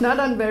it was not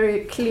on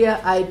very clear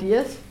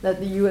ideas that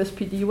the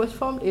USPD was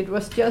formed. It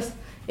was just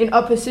in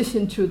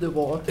opposition to the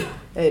war,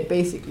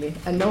 basically,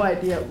 and no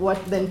idea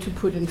what then to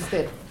put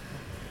instead.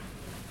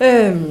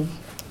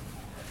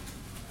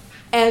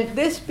 And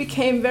this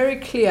became very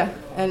clear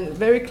and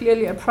very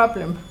clearly a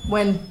problem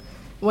when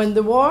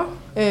the war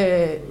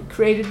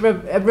created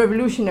a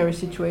revolutionary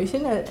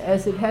situation,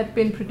 as it had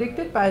been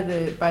predicted by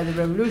the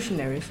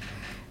revolutionaries.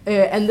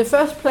 And the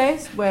first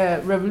place where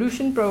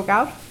revolution broke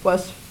out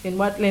was in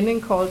what Lenin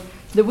called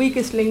the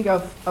weakest link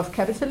of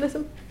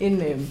capitalism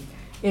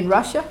in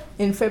Russia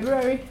in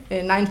February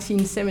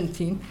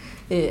 1917,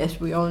 as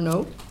we all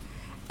know.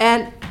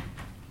 And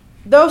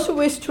those who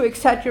wish to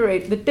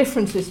exaggerate the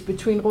differences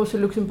between Rosa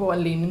Luxemburg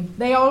and Lenin,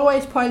 they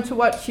always point to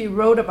what she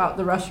wrote about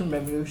the Russian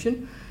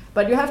Revolution.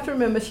 But you have to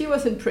remember, she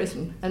was in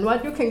prison, and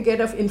what you can get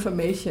of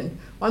information,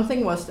 one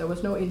thing was there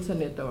was no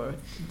internet or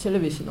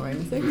television or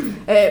anything,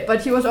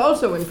 but she was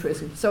also in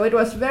prison. So it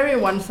was very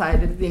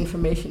one-sided, the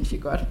information she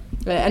got.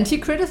 And she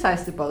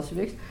criticized the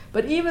Bolsheviks,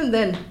 but even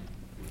then,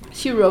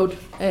 she wrote,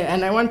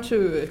 and I want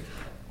to,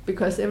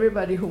 because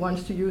everybody who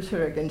wants to use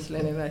her against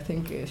Lenin, I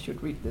think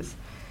should read this.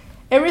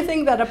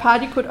 Everything that a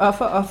party could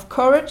offer of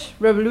courage,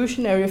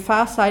 revolutionary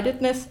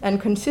far-sightedness, and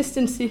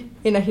consistency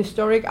in a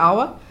historic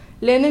hour,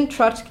 Lenin,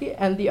 Trotsky,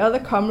 and the other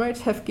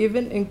comrades have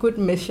given in good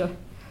measure.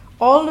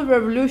 All the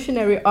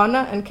revolutionary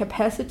honor and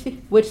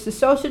capacity which the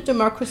social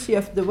democracy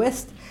of the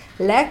West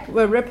lacked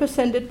were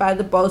represented by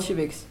the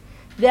Bolsheviks.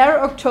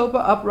 Their October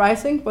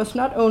uprising was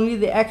not only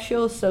the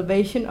actual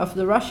salvation of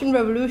the Russian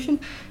Revolution,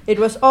 it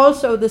was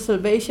also the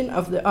salvation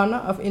of the honor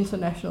of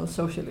international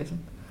socialism.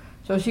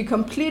 So she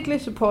completely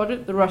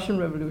supported the Russian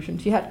Revolution.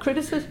 She had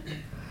criticism.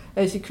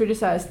 She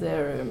criticized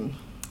their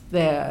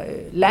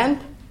land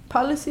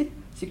policy.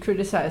 She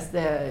criticized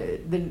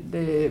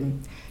the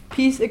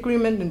peace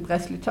agreement in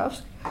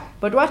Brest-Litovsk.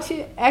 But what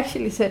she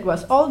actually said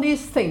was all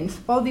these things,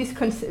 all the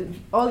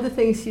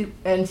things,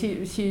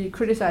 she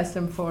criticized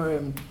them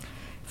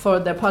for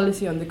their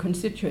policy on the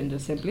Constituent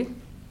Assembly.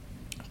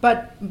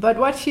 But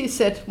what she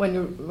said when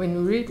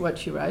you read what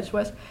she writes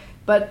was,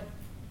 but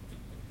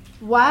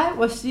why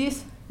was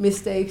these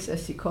mistakes,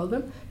 as she called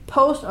them,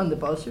 posed on the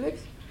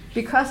Bolsheviks?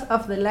 Because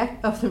of the lack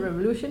of the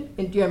revolution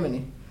in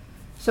Germany.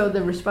 So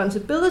the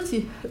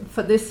responsibility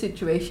for this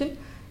situation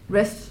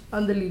rests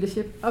on the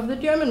leadership of the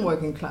German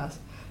working class.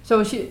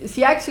 So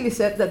she actually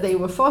said that they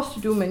were forced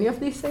to do many of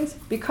these things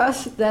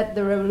because that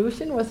the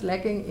revolution was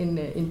lacking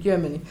in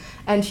Germany.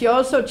 And she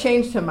also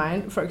changed her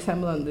mind, for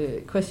example, on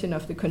the question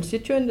of the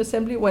Constituent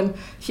Assembly, when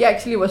she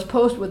actually was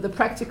posed with the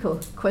practical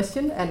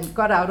question and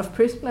got out of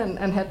prison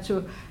and had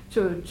to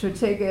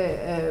take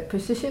a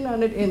position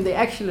on it in the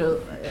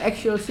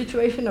actual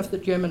situation of the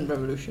German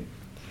Revolution.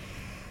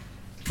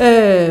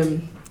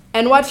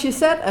 And what she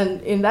said,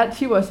 and in that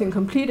she was in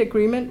complete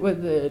agreement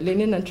with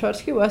Lenin and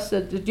Trotsky, was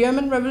that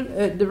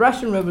the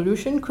Russian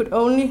Revolution could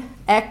only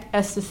act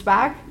as the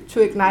spark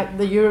to ignite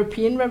the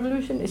European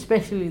Revolution,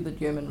 especially the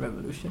German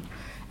Revolution.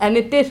 And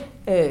it did.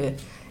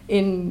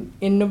 In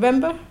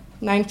November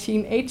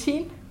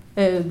 1918,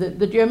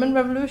 the German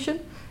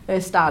Revolution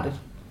started.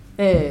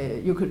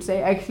 You could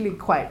say actually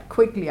quite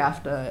quickly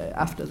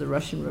after the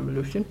Russian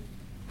Revolution.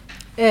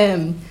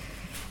 And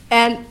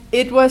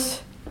it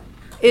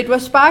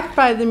was sparked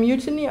by the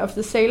mutiny of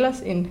the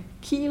sailors in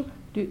Kiel.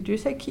 Do you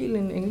say Kiel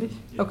in English?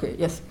 Yeah. Okay,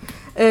 yes.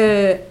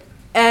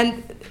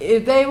 And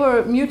they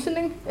were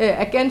mutinying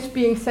against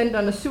being sent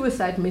on a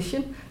suicide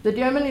mission. The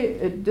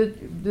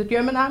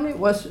German army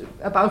was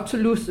about to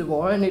lose the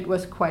war, and it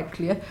was quite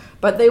clear.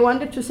 But they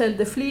wanted to send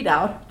the fleet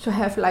out to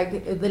have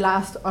like the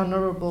last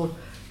honorable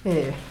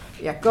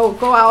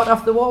go out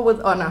of the war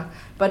with honor.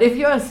 But if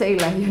you're a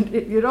sailor,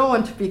 you don't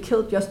want to be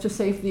killed just to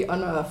save the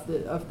honor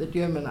of the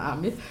German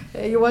army.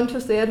 You want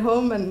to stay at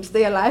home and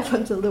stay alive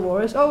until the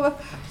war is over.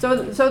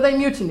 So they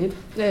mutinied.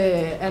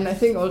 And I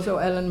think also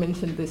Alan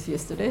mentioned this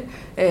yesterday.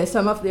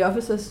 Some of the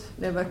officers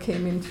never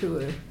came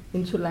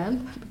into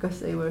land because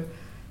they were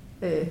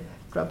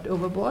dropped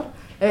overboard.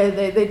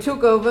 They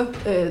took over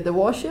the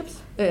warships.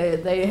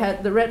 They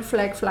had the red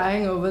flag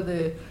flying over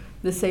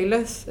the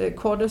sailors'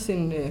 quarters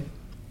in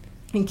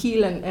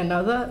Kiel and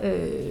other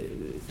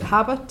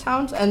harbor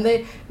towns, and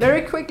they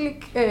very quickly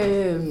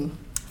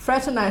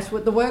fraternized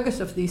with the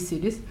workers of these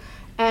cities,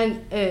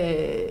 and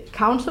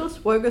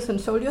councils, workers and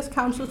soldiers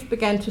councils,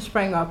 began to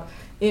spring up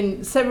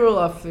in several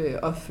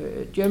of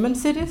German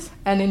cities,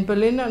 and in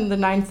Berlin on the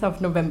 9th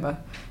of November.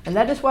 And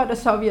that is what a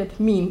Soviet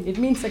means. It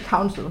means a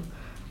council.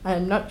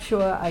 I'm not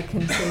sure I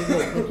can say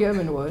the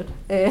German word,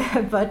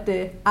 but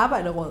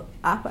Arbejderråd,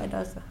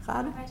 Arbejderråd.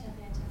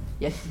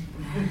 Yes,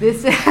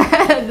 this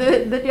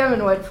the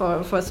German word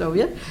for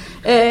Soviet.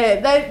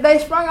 They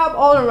sprung up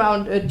all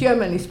around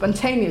Germany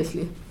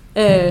spontaneously,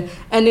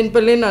 and in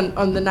Berlin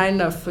on the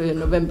 9th of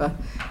November.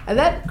 And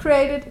that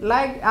created,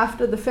 like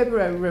after the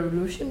February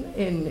Revolution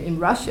in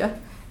Russia,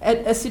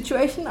 a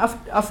situation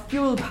of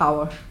dual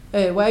power,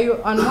 where you,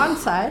 on one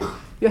side,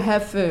 you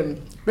have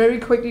very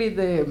quickly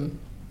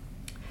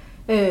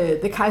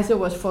the Kaiser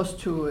was forced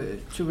to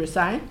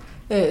resign.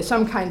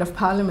 Some kind of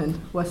parliament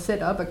was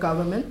set up, a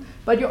government,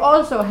 but you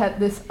also had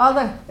this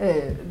other,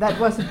 that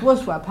was a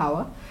bourgeois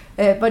power,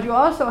 but you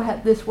also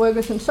had this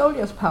workers and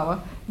soldiers power.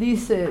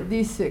 These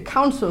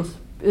councils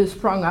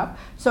sprung up,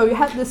 so you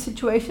had this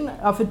situation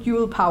of a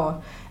dual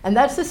power, and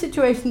that's a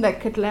situation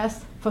that could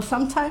last for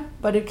some time,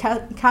 but it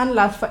can't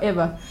last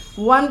forever.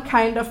 One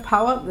kind of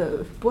power,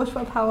 the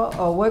bourgeois power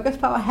or workers'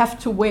 power, have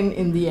to win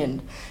in the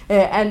end.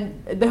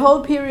 And the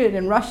whole period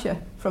in Russia,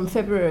 from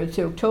February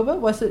to October,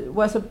 was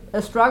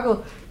a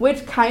struggle.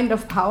 Which kind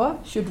of power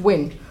should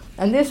win?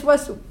 And this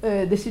was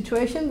the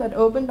situation that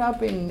opened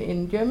up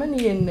in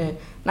Germany in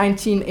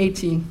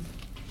 1918.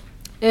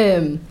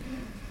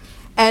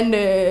 And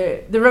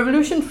the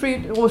revolution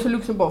freed Rosa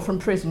Luxemburg from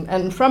prison.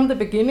 And from the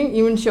beginning,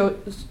 even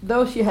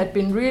though she had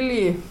been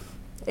really,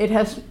 it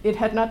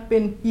had not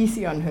been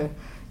easy on her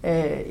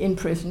in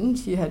prison.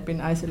 She had been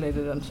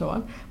isolated and so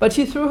on. But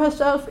she threw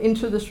herself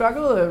into the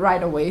struggle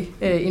right away,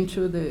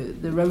 into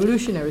the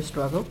revolutionary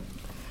struggle.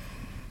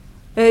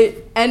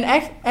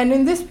 And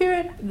in this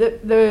period,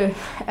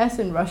 as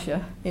in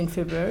Russia in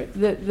February,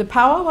 the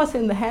power was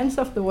in the hands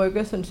of the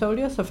workers and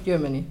soldiers of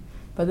Germany,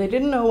 but they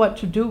didn't know what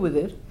to do with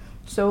it.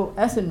 So,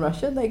 as in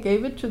Russia, they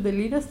gave it to the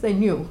leaders they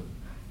knew,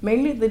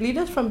 mainly the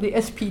leaders from the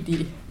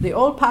SPD, the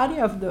old party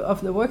of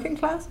the working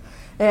class,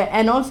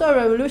 and also a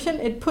revolution.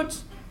 It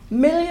puts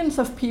millions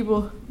of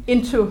people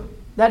into,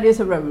 that is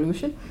a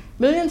revolution.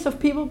 Millions of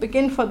people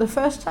begin for the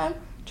first time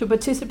to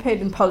participate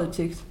in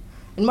politics.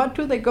 And what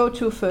do they go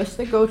to first?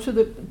 They go to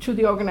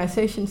the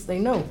organizations they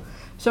know.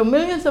 So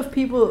millions of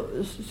people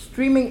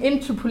streaming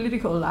into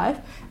political life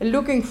and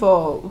looking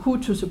for who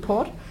to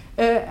support.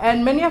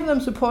 And many of them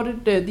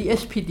supported the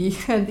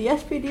SPD. And the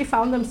SPD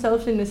found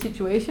themselves in a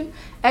situation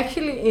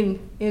actually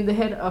in the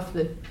head of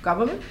the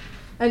government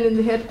and in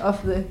the head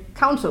of the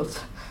councils.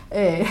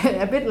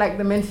 A bit like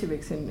the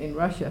Mensheviks in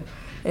Russia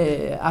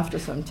after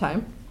some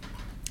time.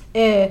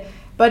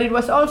 But it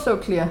was also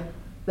clear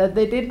that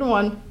they didn't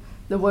want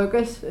the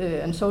Workers'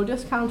 and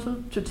Soldiers'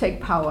 Council to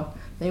take power.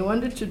 They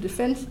wanted to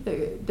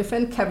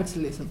defend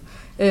capitalism.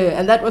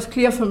 And that was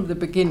clear from the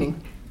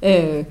beginning.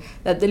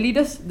 That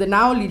the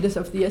now leaders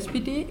of the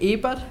SPD,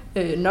 Ebert,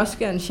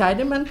 Noske and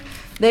Scheidemann,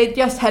 they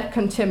just had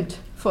contempt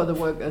for the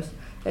workers.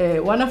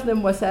 One of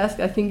them was asked,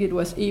 I think it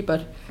was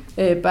Ebert,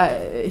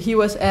 but he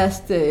was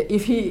asked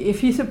if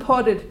he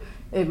supported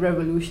a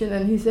revolution,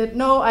 and he said,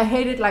 no, I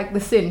hate it like the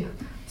sin.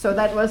 So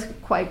that was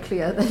quite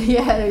clear that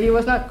he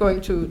was not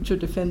going to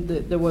defend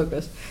the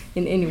workers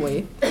in any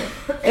way.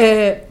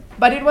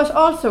 But it was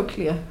also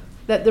clear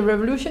that the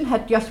revolution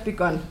had just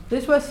begun.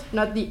 This was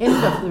not the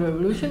end of the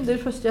revolution,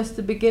 this was just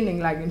the beginning,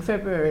 like in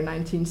February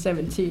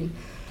 1917.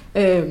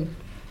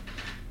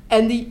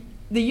 And the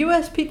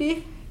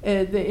USPD,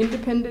 the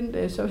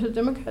Independent Social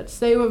Democrats,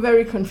 they were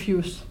very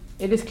confused.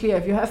 It is clear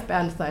if you have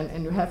Bernstein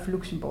and you have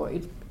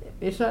Luxemburg,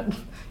 it's not,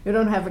 you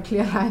don't have a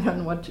clear line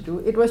on what to do.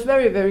 It was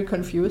very, very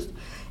confused.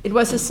 It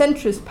was a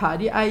centrist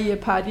party, i.e. a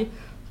party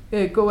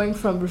going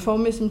from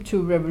reformism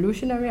to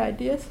revolutionary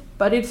ideas,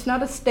 but it's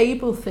not a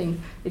stable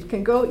thing. It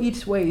can go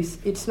each ways.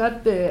 It's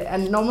not,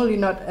 and normally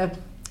not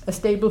a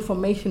stable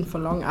formation for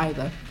long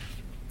either.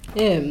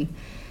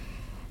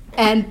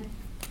 And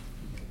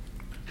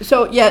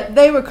so, yeah,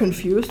 they were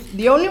confused.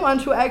 The only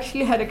ones who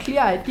actually had a clear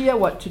idea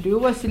what to do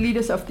was the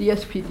leaders of the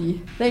SPD.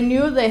 They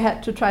knew they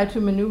had to try to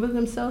maneuver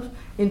themselves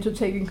into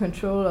taking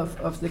control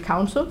of the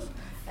councils,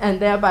 and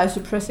thereby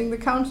suppressing the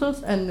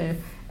councils and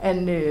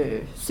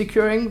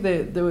securing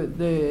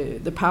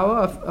the power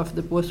of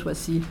the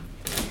bourgeoisie.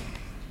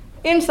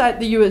 Inside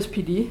the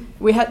USPD,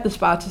 we had the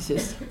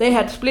Spartacists. They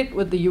had split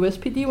with the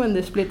USPD when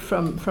they split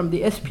from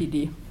the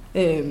SPD.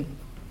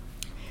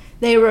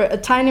 They were a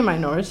tiny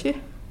minority.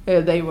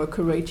 They were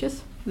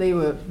courageous. They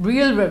were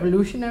real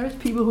revolutionaries,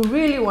 people who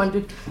really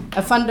wanted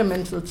a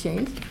fundamental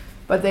change.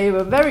 But they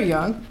were very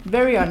young,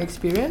 very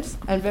unexperienced,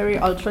 and very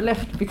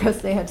ultra-left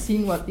because they had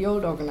seen what the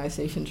old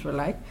organizations were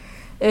like.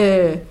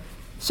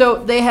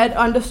 So they had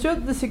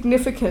understood the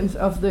significance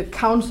of the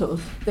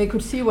councils. They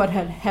could see what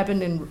had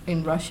happened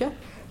in Russia,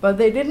 but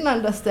they didn't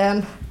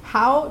understand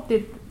how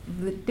did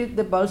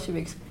the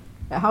Bolsheviks,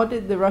 how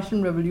did the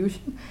Russian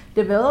Revolution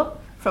develop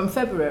from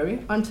February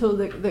until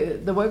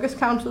the workers'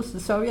 councils, the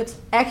Soviets,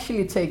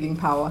 actually taking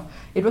power.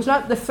 It was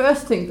not the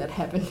first thing that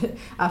happened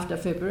after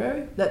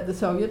February that the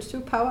Soviets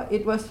took power.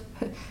 It was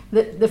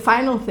the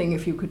final thing,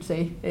 if you could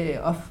say,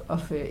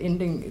 of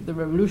ending the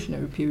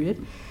revolutionary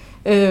period.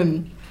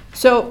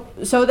 So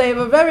they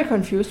were very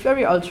confused,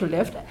 very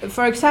ultra-left.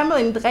 For example,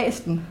 in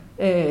Dresden,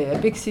 a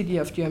big city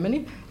of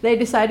Germany, they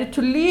decided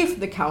to leave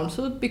the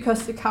council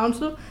because the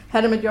council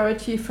had a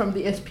majority from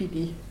the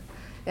SPD.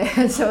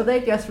 So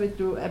they just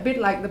withdrew, a bit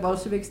like the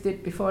Bolsheviks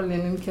did before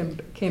Lenin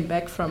came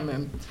back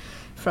from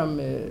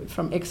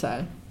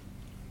exile.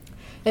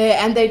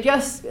 And they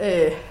just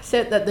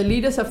said that the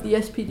leaders of the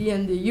SPD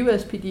and the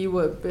USPD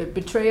were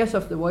betrayers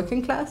of the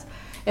working class.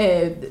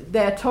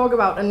 Their talk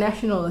about a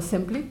national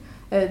assembly,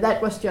 that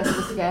was just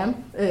a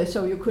scam,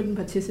 so you couldn't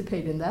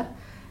participate in that.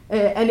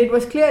 And it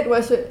was clear it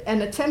was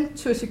an attempt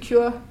to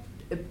secure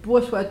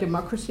bourgeois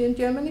democracy in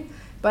Germany,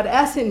 but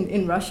as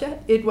in Russia,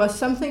 it was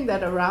something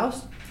that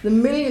aroused the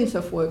millions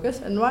of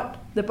workers, and what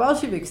the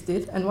Bolsheviks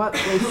did, and what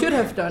they should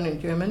have done in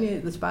Germany,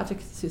 the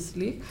Spartacist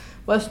League,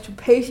 was to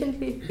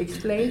patiently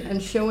explain and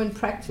show in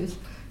practice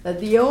that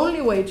the only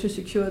way to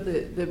secure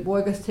the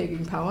workers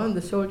taking power and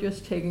the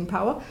soldiers taking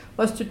power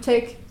was to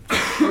take,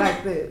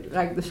 like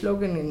the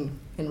slogan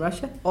in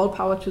Russia, all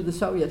power to the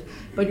Soviets.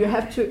 But you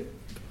have to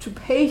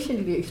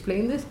patiently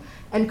explain this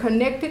and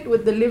connect it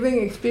with the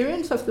living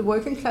experience of the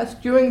working class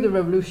during the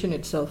revolution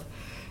itself.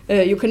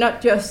 You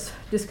cannot just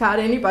discard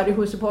anybody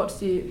who supports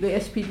the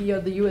SPD or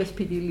the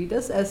USPD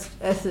leaders as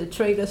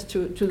traitors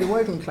to the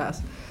working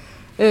class.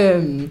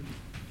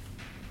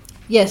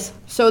 Yes,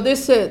 so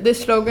this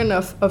slogan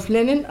of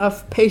Lenin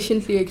of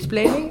patiently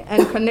explaining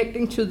and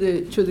connecting to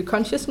the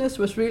consciousness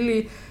was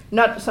really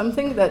not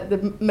something that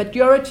the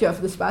majority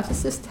of the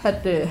Spartacists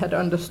had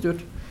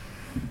understood.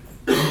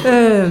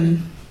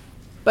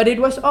 But it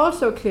was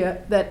also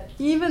clear that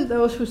even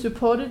those who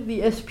supported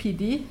the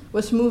SPD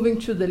was moving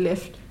to the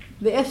left.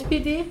 The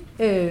SPD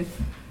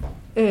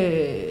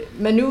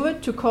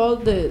maneuvered to call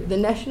the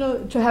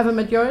national, to have a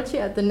majority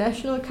at the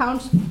National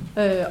Council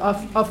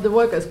of the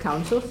Workers'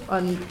 Councils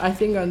on, I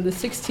think, on the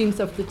 16th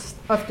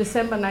of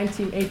December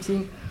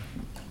 1918.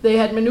 They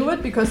had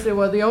maneuvered because they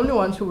were the only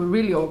ones who were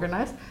really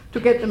organized to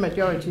get the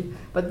majority.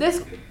 But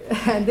this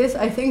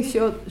I think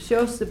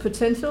shows the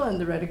potential and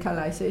the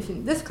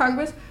radicalization. This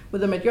Congress,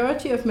 with a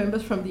majority of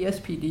members from the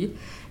SPD,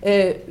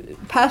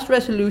 passed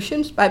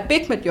resolutions by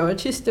big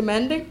majorities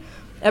demanding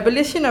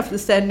abolition of the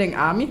standing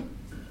army,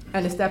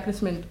 an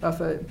establishment of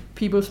a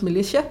people's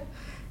militia.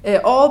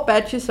 All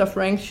badges of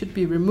rank should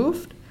be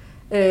removed.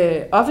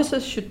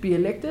 Officers should be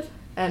elected,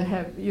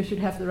 and you should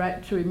have the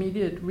right to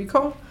immediate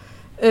recall.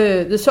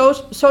 The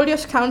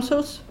soldiers'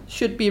 councils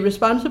should be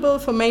responsible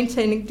for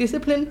maintaining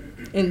discipline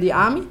in the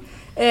army,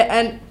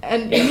 and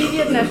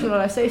immediate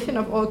nationalization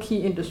of all key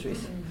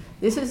industries.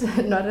 This is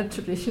not a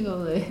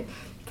traditional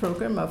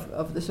program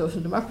of the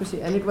social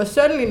democracy, and it was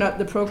certainly not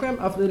the program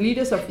of the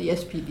leaders of the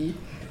SPD,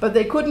 but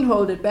they couldn't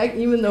hold it back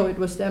even though it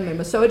was their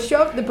members. So it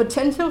showed the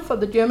potential for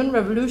the German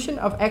Revolution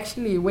of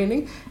actually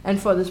winning, and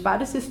for the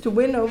Spartacists to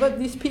win over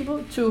these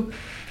people to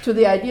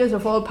the ideas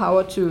of all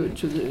power to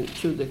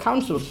the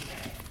councils.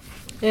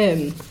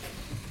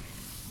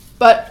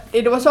 But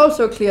it was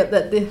also clear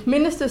that the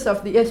ministers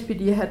of the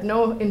SPD had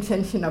no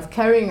intention of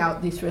carrying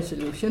out these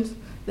resolutions.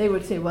 They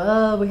would say,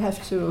 well, we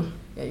have to,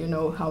 you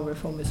know how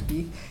reformers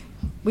speak,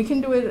 we can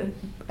do it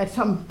at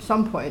some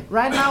point.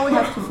 Right now we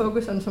have to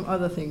focus on some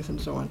other things and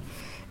so on.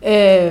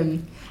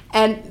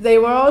 And they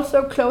were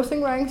also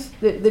closing ranks,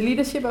 the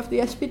leadership of the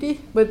SPD,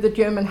 with the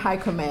German high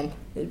command,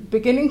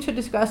 beginning to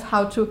discuss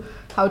how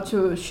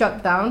to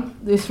shut down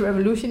this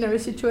revolutionary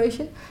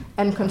situation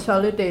and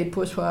consolidate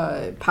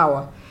bourgeois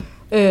power.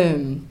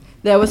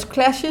 There was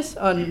clashes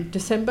on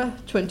December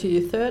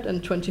 23rd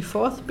and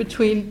 24th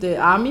between the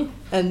army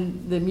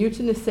and the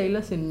mutinous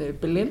sailors in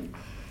Berlin.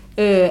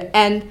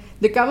 And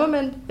the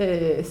government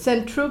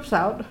sent troops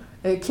out,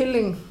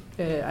 killing,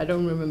 I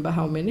don't remember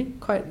how many,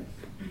 quite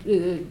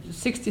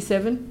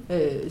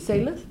 67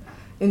 sailors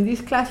in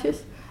these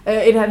clashes.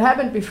 It had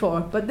happened before,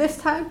 but this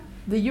time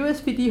the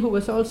USPD, who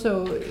was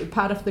also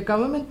part of the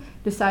government,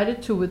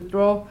 decided to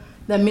withdraw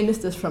their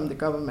ministers from the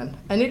government.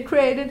 And it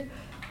created,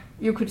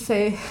 you could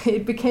say,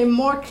 it became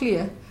more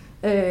clear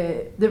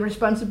the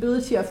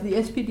responsibility of the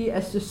SPD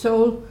as the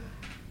sole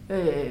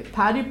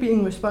party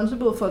being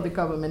responsible for the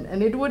government.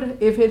 And it would,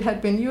 if it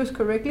had been used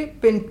correctly,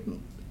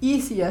 been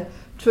easier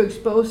to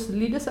expose the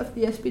leaders of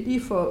the SPD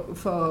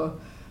for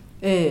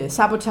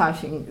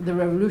sabotaging the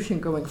revolution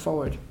going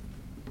forward.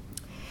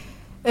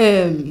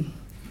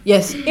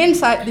 Yes,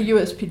 inside the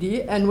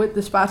USPD and with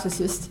the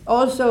Spartacists.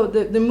 Also,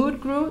 the mood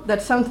grew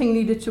that something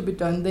needed to be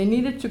done. They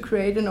needed to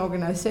create an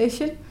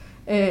organization,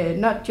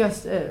 not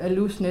just a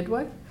loose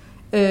network.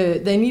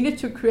 They needed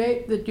to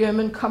create the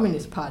German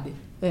Communist Party.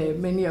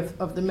 Many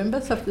of the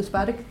members of the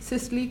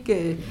Spartacist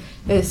League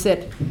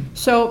said.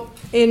 So,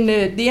 in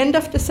the end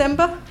of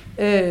December,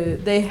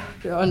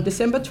 on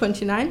December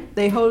 29,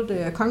 they hold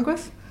a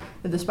congress,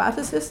 the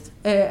Spartacists,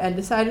 and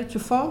decided to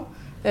form.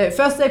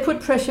 First, they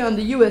put pressure on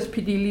the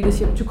USPD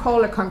leadership to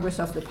call a congress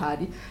of the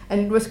party,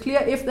 and it was clear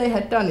if they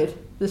had done it,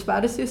 the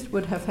Spartacists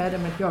would have had a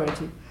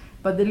majority.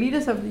 But the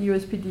leaders of the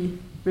USPD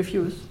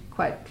refused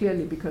quite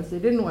clearly because they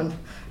didn't want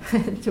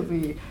to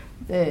be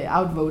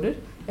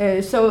outvoted.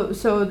 So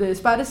the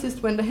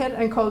Spartacists went ahead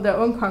and called their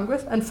own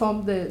congress and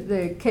formed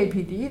the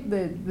KPD,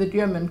 the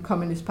German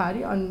Communist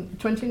Party, on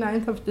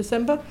 29th of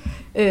December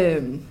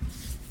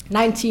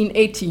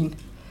 1918.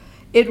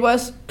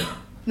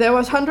 There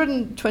was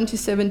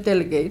 127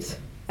 delegates,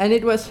 and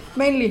it was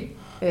mainly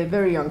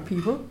very young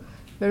people,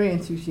 very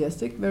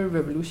enthusiastic, very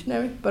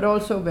revolutionary, but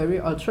also very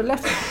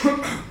ultra-left.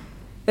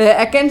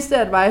 Against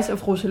the advice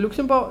of Rosa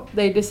Luxemburg,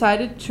 they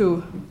decided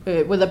to,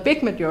 with a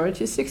big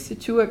majority,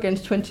 62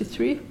 against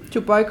 23,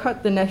 to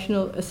boycott the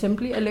National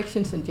Assembly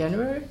elections in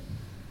January,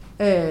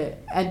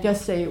 and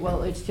just say,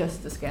 well, it's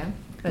just a scam.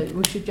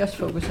 We should just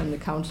focus on the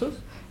councils,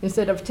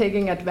 instead of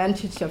taking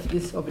advantage of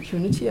this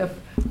opportunity of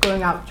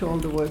going out to all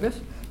the workers.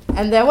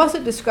 And there was a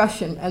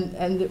discussion,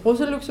 and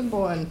Rosa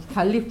Luxemburg and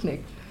Karl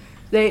Liebknecht,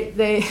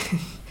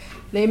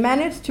 they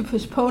managed to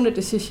postpone a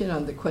decision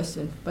on the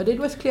question. But it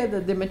was clear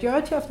that the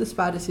majority of the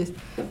Spartacists,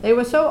 they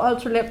were so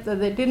ultra-left that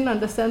they didn't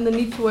understand the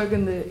need to work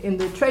in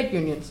the trade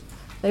unions.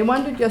 They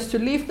wanted just to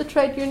leave the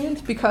trade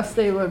unions because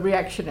they were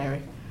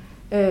reactionary.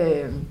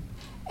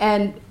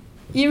 And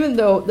even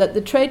though that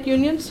the trade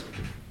unions,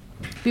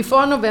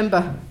 before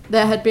November,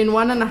 there had been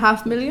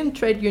 1.5 million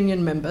trade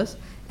union members,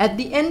 at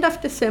the end of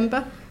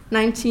December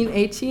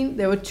 1918,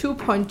 there were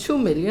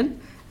 2.2 million,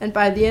 and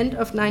by the end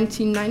of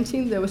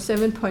 1919, there were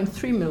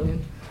 7.3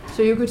 million.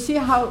 So you could see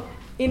how,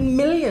 in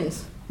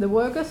millions, the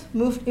workers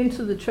moved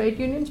into the trade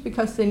unions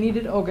because they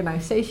needed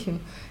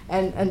organization.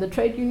 And the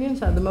trade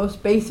unions are the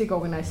most basic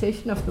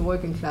organization of the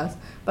working class.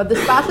 But the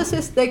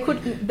Spartacists,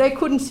 they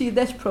couldn't see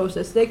this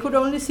process. They could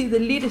only see the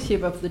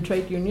leadership of the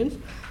trade unions,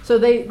 so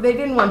they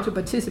didn't want to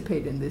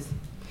participate in this.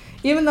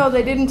 Even though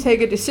they didn't take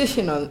a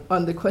decision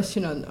on the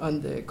question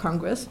on the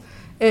Congress,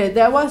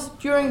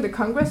 during the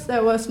Congress,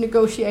 there was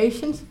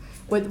negotiations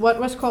with what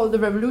was called the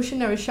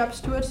revolutionary shop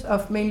stewards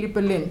of mainly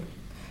Berlin.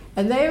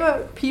 And they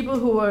were people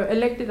who were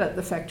elected at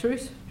the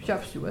factories,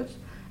 shop stewards,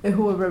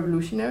 who were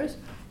revolutionaries,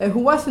 who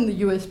was in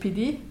the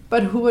USPD,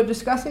 but who were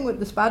discussing with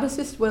the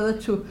Spartacists whether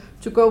to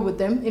go with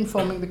them in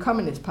forming the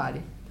Communist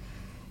Party.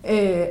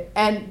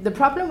 And the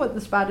problem with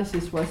the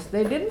Spartacists was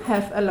they didn't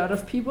have a lot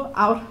of people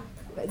out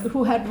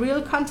who had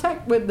real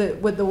contact with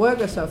the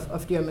workers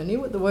of Germany,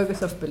 with the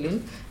workers of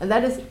Berlin, and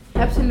that is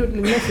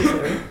absolutely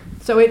necessary.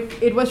 So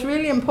it was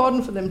really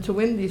important for them to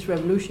win these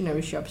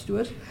revolutionary shop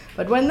stewards.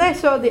 But when they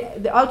saw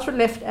the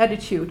ultra-left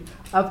attitude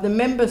of the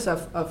members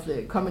of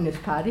the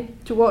Communist Party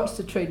towards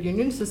the trade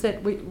unions, they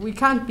said, we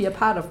can't be a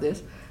part of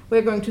this.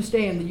 We're going to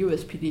stay in the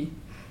USPD.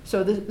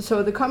 So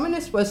the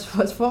Communists was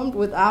formed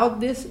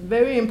without this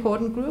very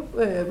important group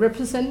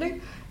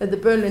representing the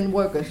Berlin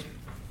workers.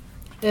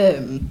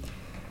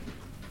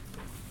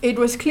 It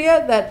was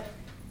clear that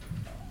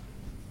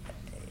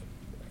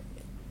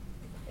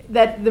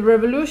the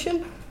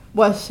revolution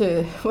was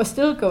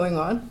still going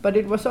on, but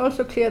it was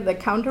also clear that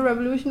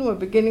counter-revolution were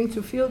beginning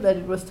to feel that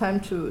it was time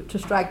to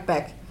strike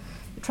back,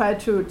 try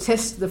to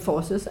test the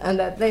forces, and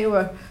that they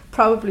were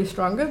probably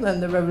stronger than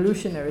the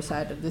revolutionary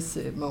side at this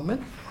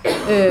moment.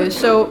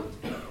 So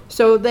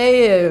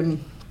they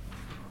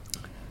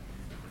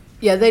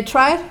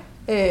tried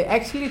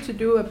actually to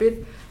do a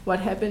bit what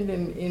happened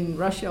in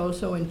Russia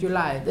also in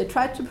July. They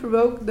tried to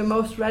provoke the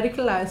most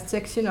radicalized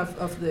section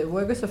of the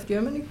workers of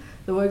Germany,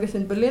 the workers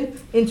in Berlin,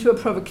 into a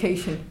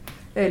provocation,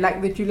 like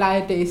the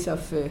July days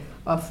of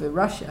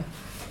Russia.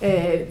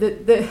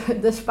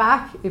 The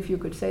spark, if you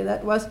could say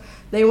that, was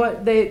they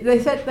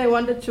said they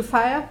wanted to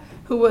fire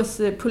who was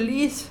the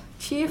police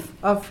chief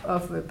of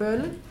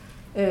Berlin,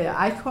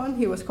 Eichhorn,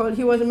 he was called.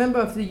 He was a member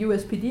of the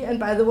USPD, and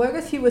by the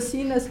workers he was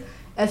seen as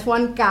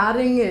one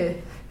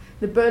guarding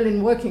the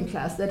Berlin working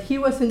class, that he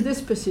was in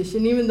this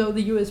position, even though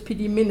the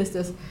USPD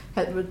ministers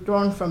had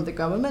withdrawn from the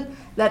government,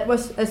 that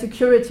was a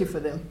security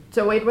for them.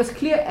 So it was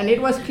clear, and it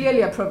was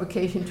clearly a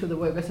provocation to the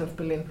workers of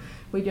Berlin.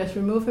 We just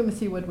remove him and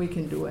see what we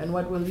can do, and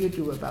what will you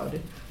do about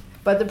it?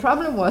 But the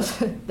problem was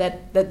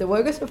that the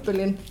workers of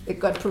Berlin, it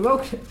got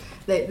provoked.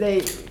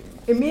 They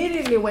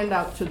immediately went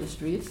out to the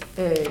streets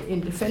in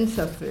defense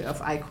of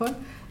Eichhorn.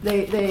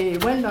 They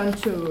went on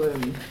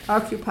to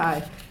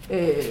occupy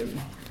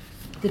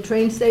the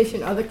train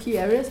station, other key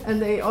areas, and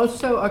they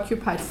also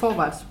occupied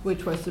Vorwärts,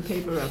 which was the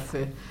paper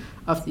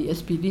of the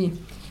SPD,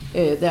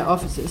 their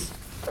offices.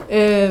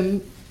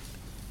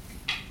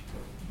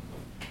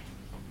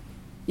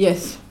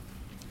 Yes,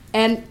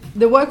 and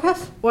the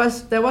workers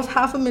there was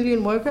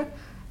 500,000 workers,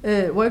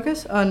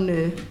 workers on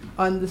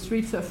the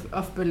streets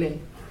of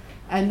Berlin.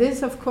 And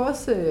this, of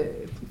course,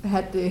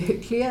 had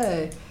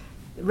clear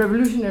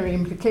revolutionary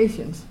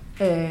implications.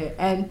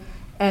 And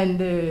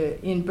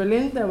in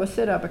Berlin, there was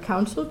set up a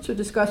council to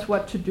discuss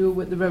what to do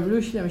with the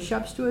revolutionary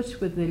shop stewards,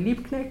 with the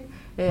Liebknecht,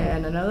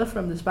 and another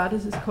from the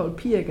Spartacists called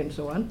Piek and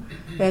so on.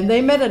 And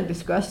they met and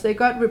discussed. They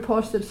got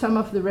reports that some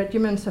of the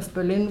regiments of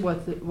Berlin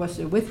was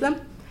with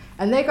them,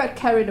 and they got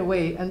carried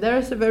away. And there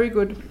is a very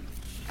good,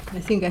 I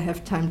think I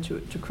have time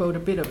to quote a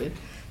bit of it.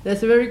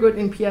 There's a very good,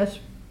 in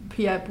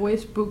Pierre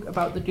Boy's book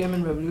about the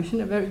German Revolution,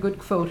 a very good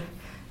quote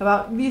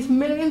about these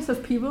millions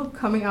of people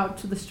coming out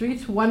to the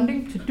streets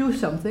wanting to do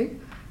something,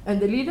 and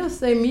the leaders,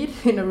 they meet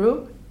in a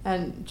room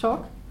and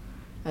talk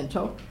and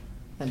talk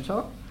and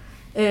talk.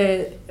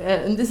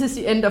 And this is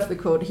the end of the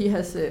quote. He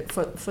has,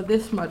 for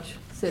this much,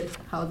 said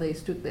how they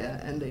stood there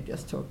and they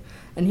just talked.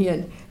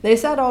 And they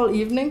sat all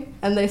evening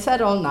and they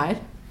sat all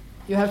night.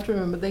 You have to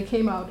remember, they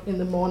came out in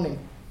the morning.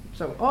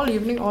 So all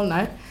evening, all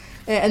night,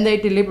 and they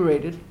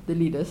deliberated, the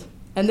leaders.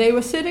 And they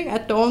were sitting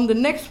at dawn the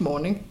next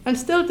morning and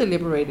still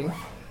deliberating.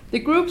 The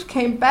groups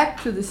came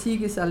back to the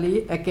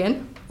Siegesallee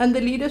again, and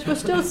the leaders were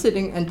still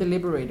sitting and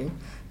deliberating.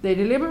 They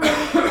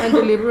deliberated and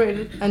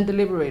deliberated and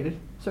deliberated.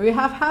 So you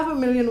have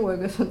 500,000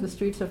 workers on the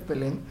streets of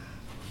Berlin,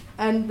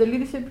 and the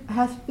leadership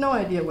has no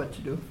idea what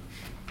to do.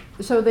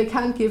 So they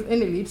can't give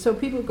any lead, so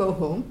people go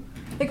home.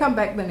 They come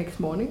back the next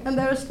morning, and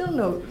there is still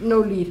no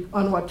lead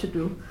on what to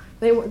do.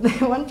 They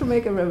want to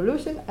make a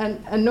revolution,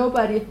 and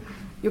nobody,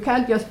 you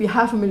can't just be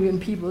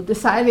 500,000 people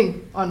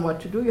deciding on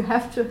what to do. You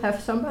have to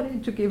have somebody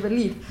to give a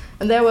lead,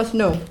 and there was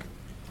no.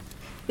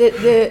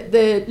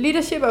 The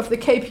leadership of the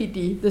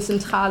KPD, the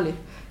Centrale,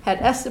 had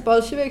asked the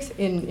Bolsheviks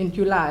in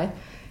July,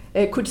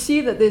 could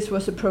see that this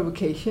was a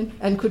provocation,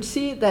 and could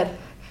see that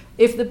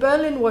if the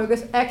Berlin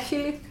workers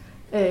actually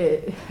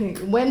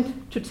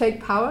went to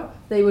take power,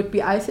 they would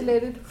be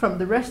isolated from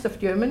the rest of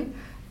Germany,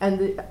 and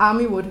the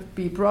army would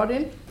be brought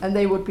in, and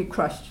they would be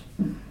crushed.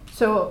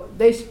 So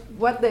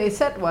what they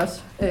said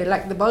was,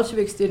 like the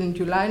Bolsheviks did in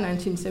July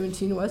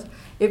 1917, was,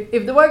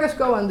 if the workers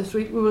go on the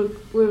street, we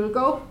will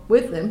go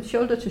with them,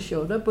 shoulder to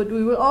shoulder, but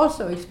we will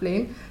also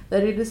explain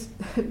that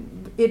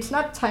it's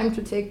not time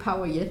to take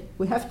power yet.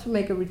 We have to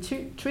make a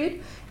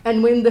retreat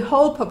and win the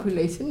whole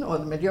population, or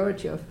the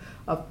majority of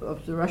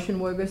the Russian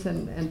workers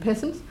and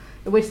peasants,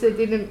 which they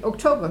did in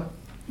October.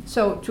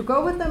 So to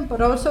go with them, but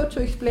also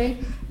to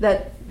explain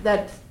that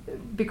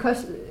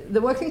because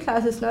the working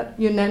class is not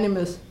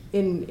unanimous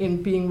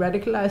in being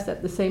radicalized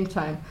at the same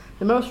time.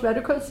 The most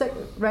radical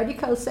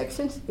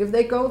sections, if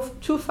they go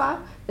too far,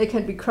 they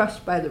can be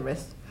crushed by the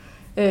rest.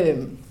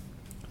 The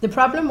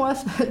problem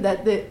was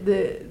that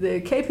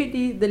the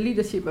KPD, the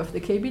leadership of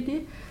the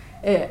KPD,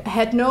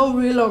 had no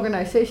real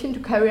organization to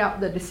carry out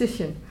the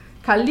decision.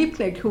 Karl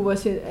Liebknecht, who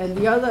was and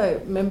the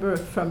other member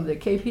from the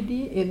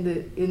KPD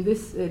in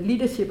this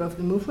leadership of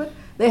the movement,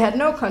 they had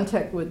no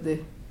contact with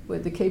the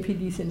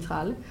KPD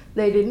Centrale.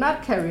 They did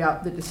not carry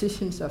out the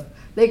decisions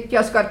they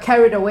just got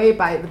carried away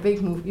by the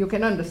big move. You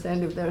can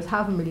understand if there's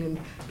 500,000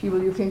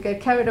 people, you can get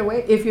carried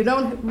away if you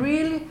don't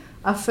really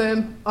are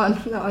firm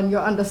on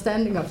your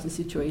understanding of the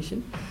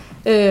situation.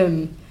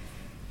 And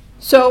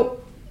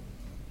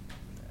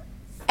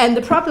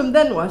the problem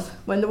then was,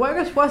 when the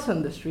workers was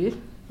on the street,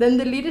 then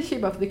the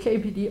leadership of the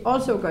KPD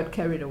also got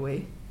carried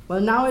away.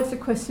 Well, now it's a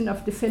question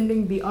of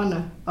defending the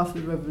honor of the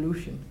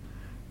revolution.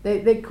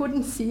 They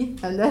couldn't see,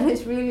 and that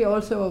is really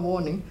also a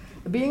warning.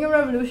 Being a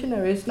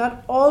revolutionary is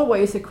not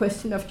always a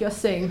question of just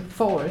saying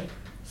forward.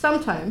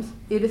 Sometimes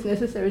it is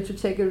necessary to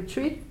take a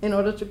retreat in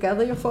order to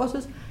gather your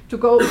forces to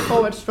go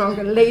forward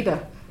stronger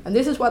later. And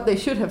this is what they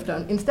should have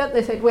done. Instead,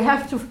 they said, we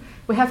have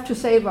to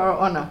save our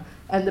honor.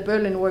 And the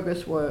Berlin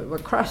workers were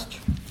crushed,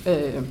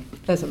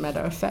 as a matter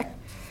of fact.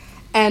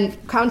 And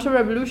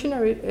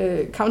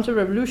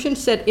counter-revolution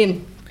set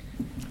in.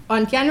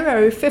 On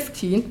January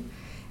 15,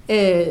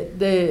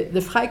 the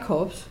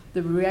Freikorps,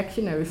 the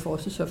reactionary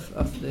forces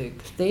of the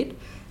state,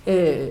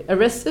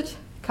 arrested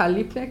Karl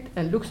Liebknecht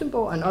and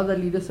Luxemburg and other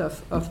leaders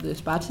of the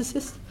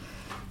Spartacists.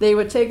 They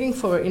were taken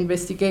for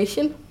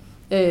investigation.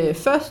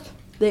 First,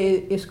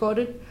 they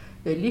escorted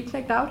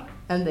Liebknecht out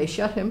and they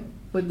shot him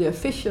with the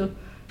official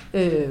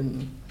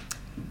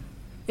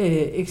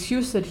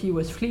excuse that he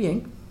was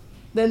fleeing.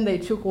 Then they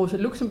took Rosa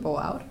Luxemburg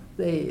out.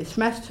 They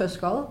smashed her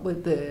skull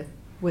with a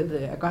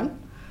gun,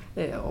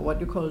 or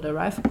what you call a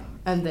rifle,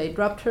 and they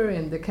dropped her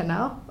in the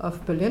canal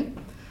of Berlin,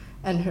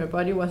 and her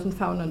body wasn't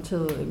found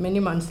until many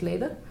months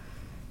later.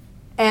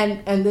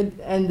 And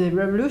the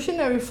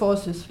revolutionary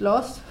forces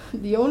lost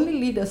the only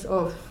leaders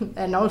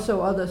and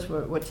also others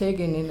were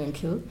taken in and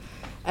killed,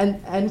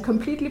 and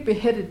completely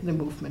beheaded the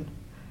movement.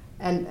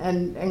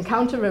 And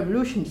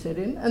counter-revolution set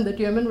in, and the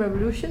German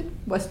Revolution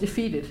was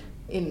defeated.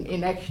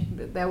 In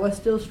action, there were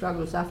still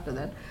struggles after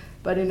that,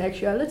 but in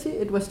actuality,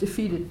 it was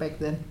defeated back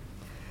then.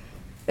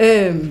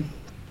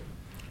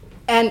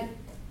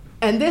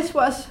 And this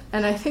was,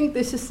 and I think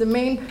this is the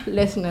main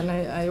lesson, and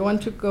I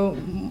want to go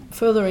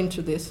further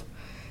into this,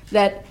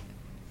 that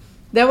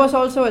There was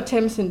also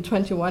attempts in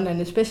 21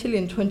 and especially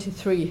in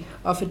 23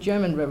 of a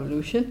German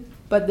revolution,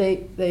 but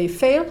they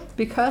failed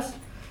because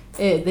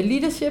the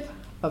leadership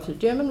of the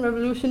German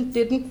revolution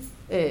didn't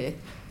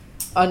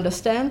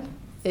understand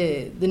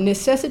the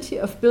necessity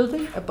of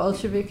building a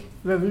Bolshevik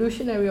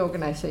revolutionary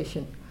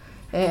organization.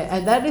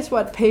 And that is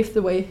what paved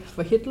the way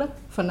for Hitler,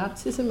 for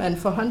Nazism, and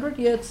for 100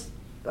 years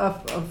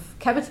of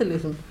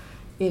capitalism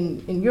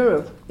in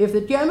Europe. If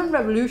the German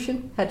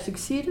Revolution had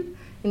succeeded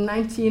in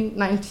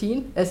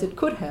 1919, as it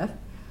could have,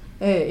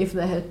 if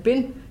there had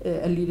been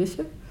a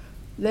leadership,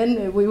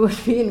 then we would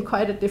be in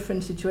quite a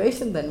different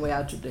situation than we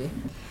are today.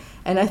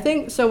 And I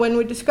think, so when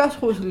we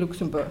discuss Rosa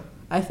Luxemburg,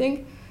 I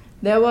think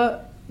there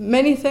were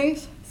many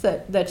things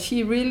that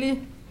she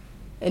really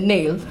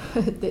nailed.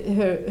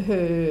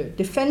 Her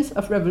defense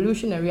of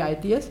revolutionary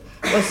ideas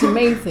was the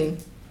main thing.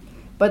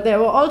 But there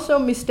were also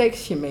mistakes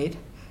she made.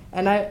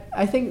 And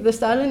I think the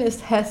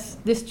Stalinists has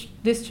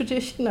this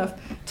tradition of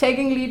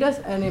taking leaders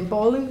and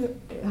embalming,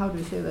 how do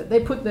you say that? They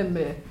put them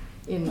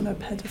on a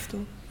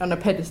pedestal. On a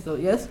pedestal,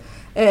 yes.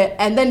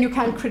 And then you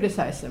can't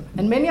criticize them.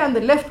 And many on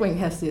the left wing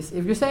has this.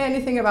 If you say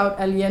anything about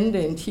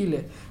Allende in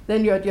Chile,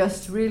 then you're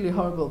just really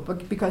horrible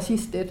because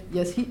he's dead.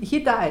 Yes, he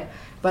died,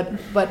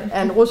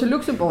 and Rosa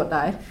Luxemburg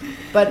died.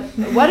 But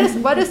what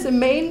is the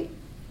main?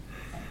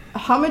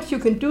 How much you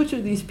can do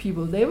to these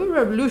people? They were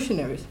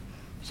revolutionaries.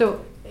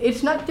 So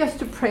it's not just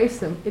to praise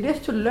them. It is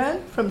to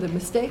learn from the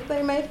mistake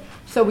they made,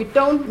 so we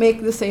don't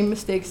make the same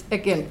mistakes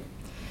again.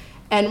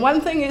 And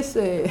one thing is,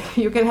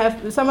 you can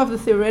have some of the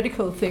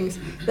theoretical things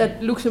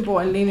that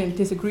Luxemburg and Lenin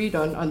disagreed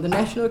on the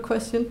national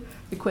question,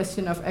 the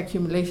question of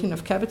accumulation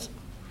of capital,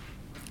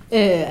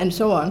 and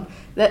so on.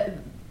 That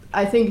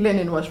I think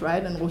Lenin was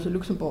right and Rosa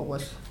Luxemburg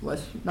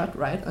was not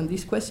right on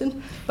these questions.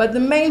 But the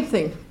main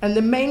thing, and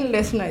the main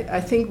lesson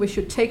I think we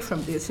should take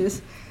from this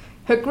is,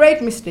 her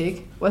great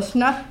mistake was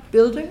not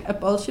building a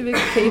Bolshevik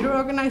cadre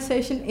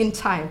organization in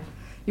time.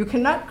 You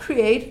cannot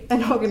create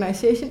an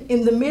organization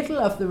in the middle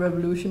of the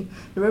revolution.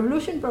 The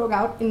revolution broke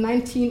out in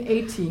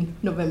 1918,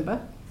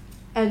 November,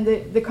 and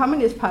the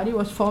Communist Party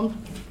was formed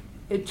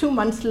 2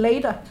 months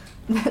later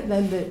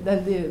than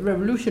the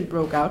revolution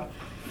broke out.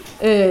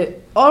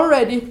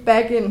 Already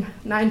back in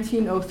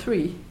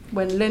 1903,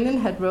 when Lenin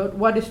had wrote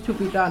What is to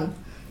be done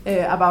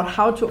about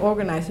how to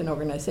organize an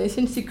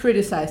organization, she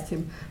criticized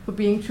him for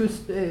being too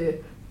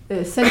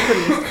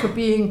centralist, for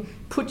being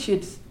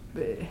putschist,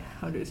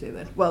 how do you say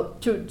that? Well,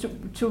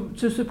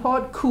 to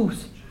support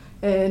coups,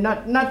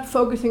 not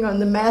focusing on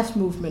the mass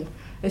movement.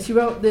 And she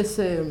wrote this,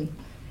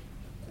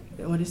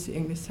 what is the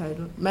English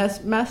title?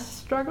 Mass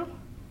struggle?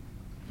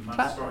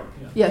 Mass strike,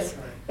 yeah.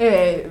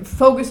 Yes,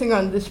 focusing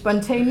on the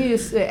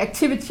spontaneous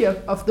activity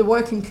of the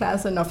working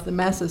class and of the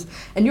masses.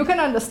 And you can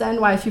understand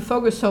why she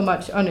focused so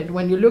much on it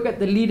when you look at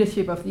the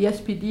leadership of the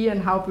SPD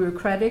and how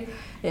bureaucratic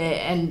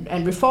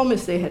and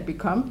reformist they had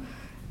become.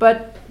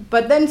 But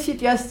then she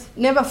just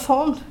never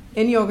formed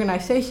any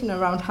organization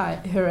around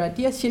her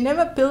ideas. She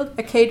never built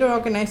a cadre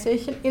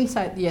organization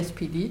inside the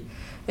SPD,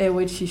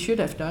 which she should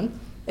have done.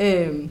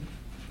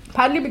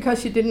 Partly because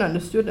she didn't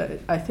understand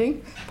it, I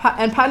think,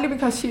 and partly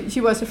because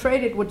she was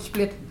afraid it would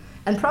split.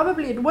 And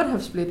probably it would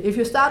have split. If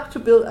you start to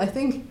build, I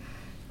think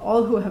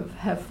all who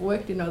have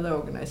worked in other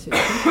organizations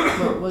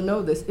will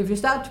know this. If you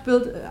start to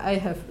build, I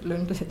have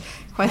learned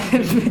quite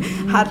a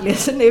hard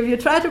lesson. If you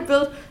try to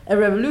build a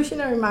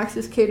revolutionary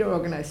Marxist cadre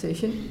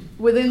organization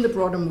within the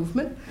broader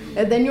movement,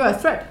 then you are a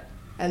threat.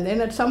 And then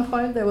at some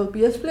point there will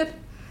be a split.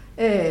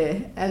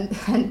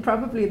 And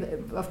probably,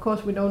 of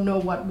course, we don't know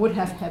what would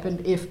have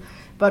happened if,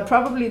 but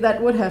probably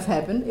that would have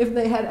happened if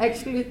they had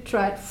actually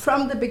tried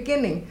from the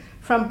beginning,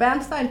 from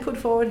Bernstein put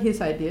forward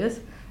his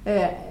ideas,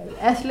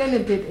 as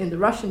Lenin did in the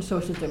Russian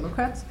Social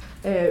Democrats,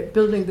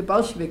 building the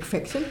Bolshevik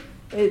faction.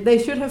 They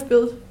should have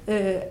built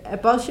a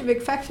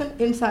Bolshevik faction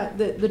inside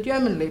the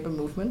German labor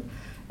movement.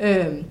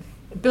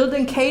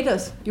 Building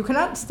cadres. You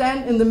cannot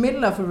stand in the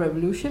middle of a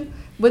revolution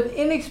with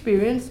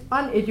inexperienced,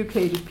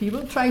 uneducated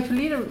people trying to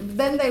lead.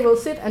 Then they will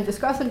sit and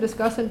discuss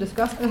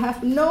and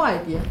have no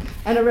idea.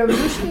 And a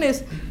revolution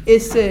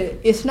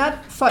is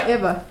not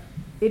forever.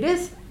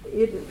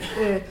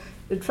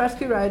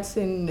 Trotsky writes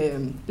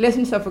in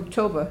Lessons of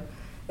October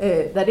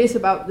that is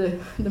about the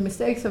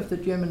mistakes of the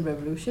German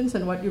revolutions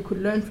and what you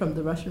could learn from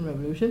the Russian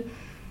Revolution.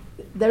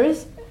 There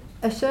is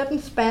a certain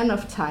span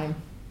of time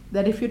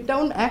that if you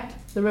don't act,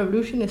 the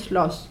revolution is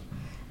lost.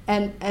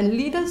 And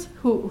leaders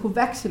who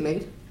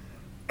vacillate,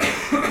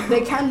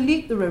 they can't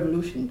lead the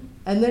revolution,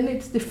 and then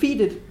it's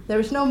defeated. There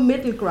is no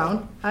middle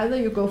ground. Either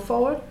you go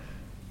forward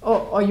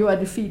or you are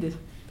defeated.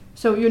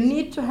 So you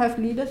need to have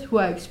leaders who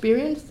are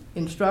experienced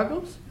in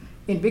struggles,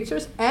 in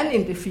victories, and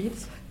in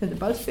defeats. And the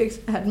Bolsheviks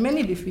had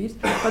many defeats,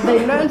 but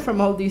they learned from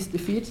all these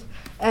defeats,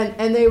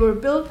 and they were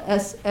built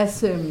as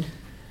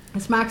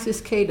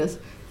Marxist cadres.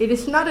 It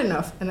is not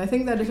enough, and I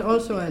think that is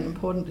also an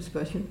important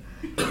discussion.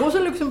 Rosa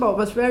Luxemburg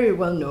was very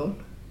well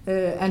known,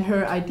 and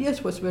her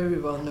ideas was very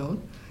well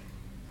known,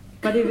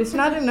 but it is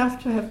not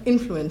enough to have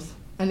influence,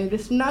 and it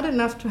is not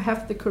enough to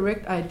have the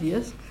correct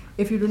ideas.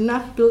 if you do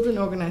not build an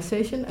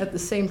organization at the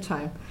same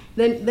time.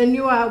 Then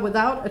you are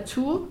without a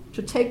tool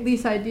to take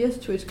these ideas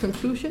to its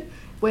conclusion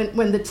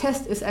when the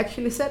test is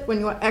actually set, when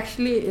you are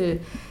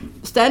actually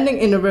standing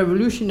in a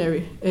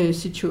revolutionary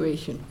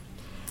situation.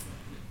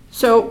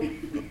 So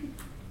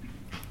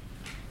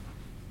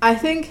I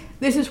think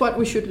this is what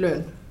we should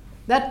learn.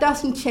 That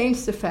doesn't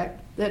change the fact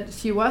that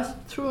she was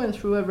through and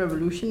through a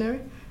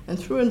revolutionary and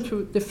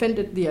through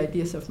defended the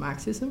ideas of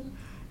Marxism.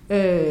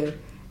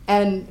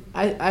 And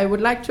I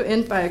would like to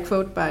end by a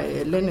quote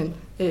by Lenin,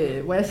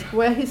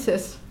 where he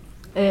says,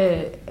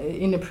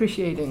 in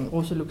appreciating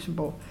Rosa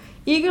Luxemburg,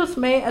 "Eagles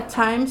may at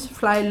times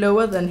fly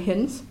lower than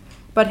hens,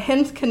 but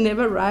hens can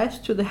never rise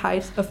to the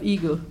heights of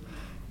eagle,"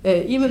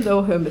 even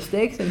though her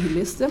mistakes, and he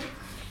lists them.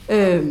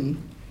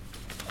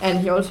 And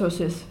he also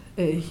says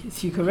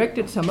she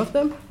corrected some of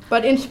them.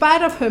 But in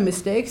spite of her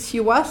mistakes,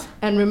 she was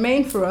and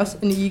remained for us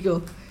an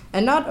eagle.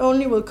 And not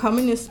only will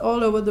communists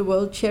all over the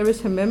world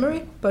cherish her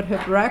memory, but her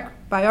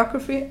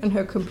biography and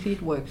her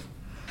complete works.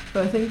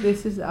 So I think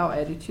this is our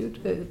attitude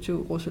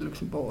to Rosa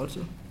Luxemburg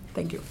also.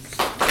 Thank you.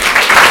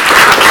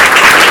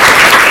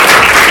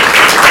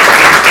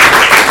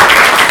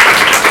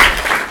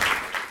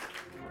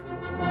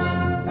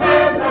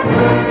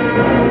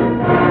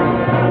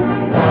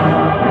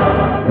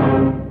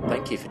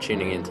 Thank you for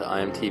tuning in to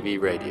IMTV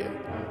Radio.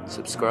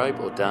 Subscribe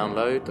or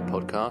download the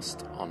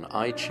podcast on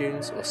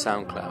iTunes or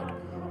SoundCloud,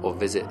 or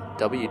visit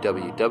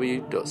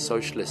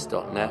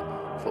www.socialist.net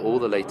for all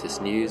the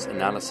latest news,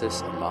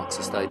 analysis, and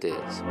Marxist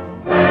ideas.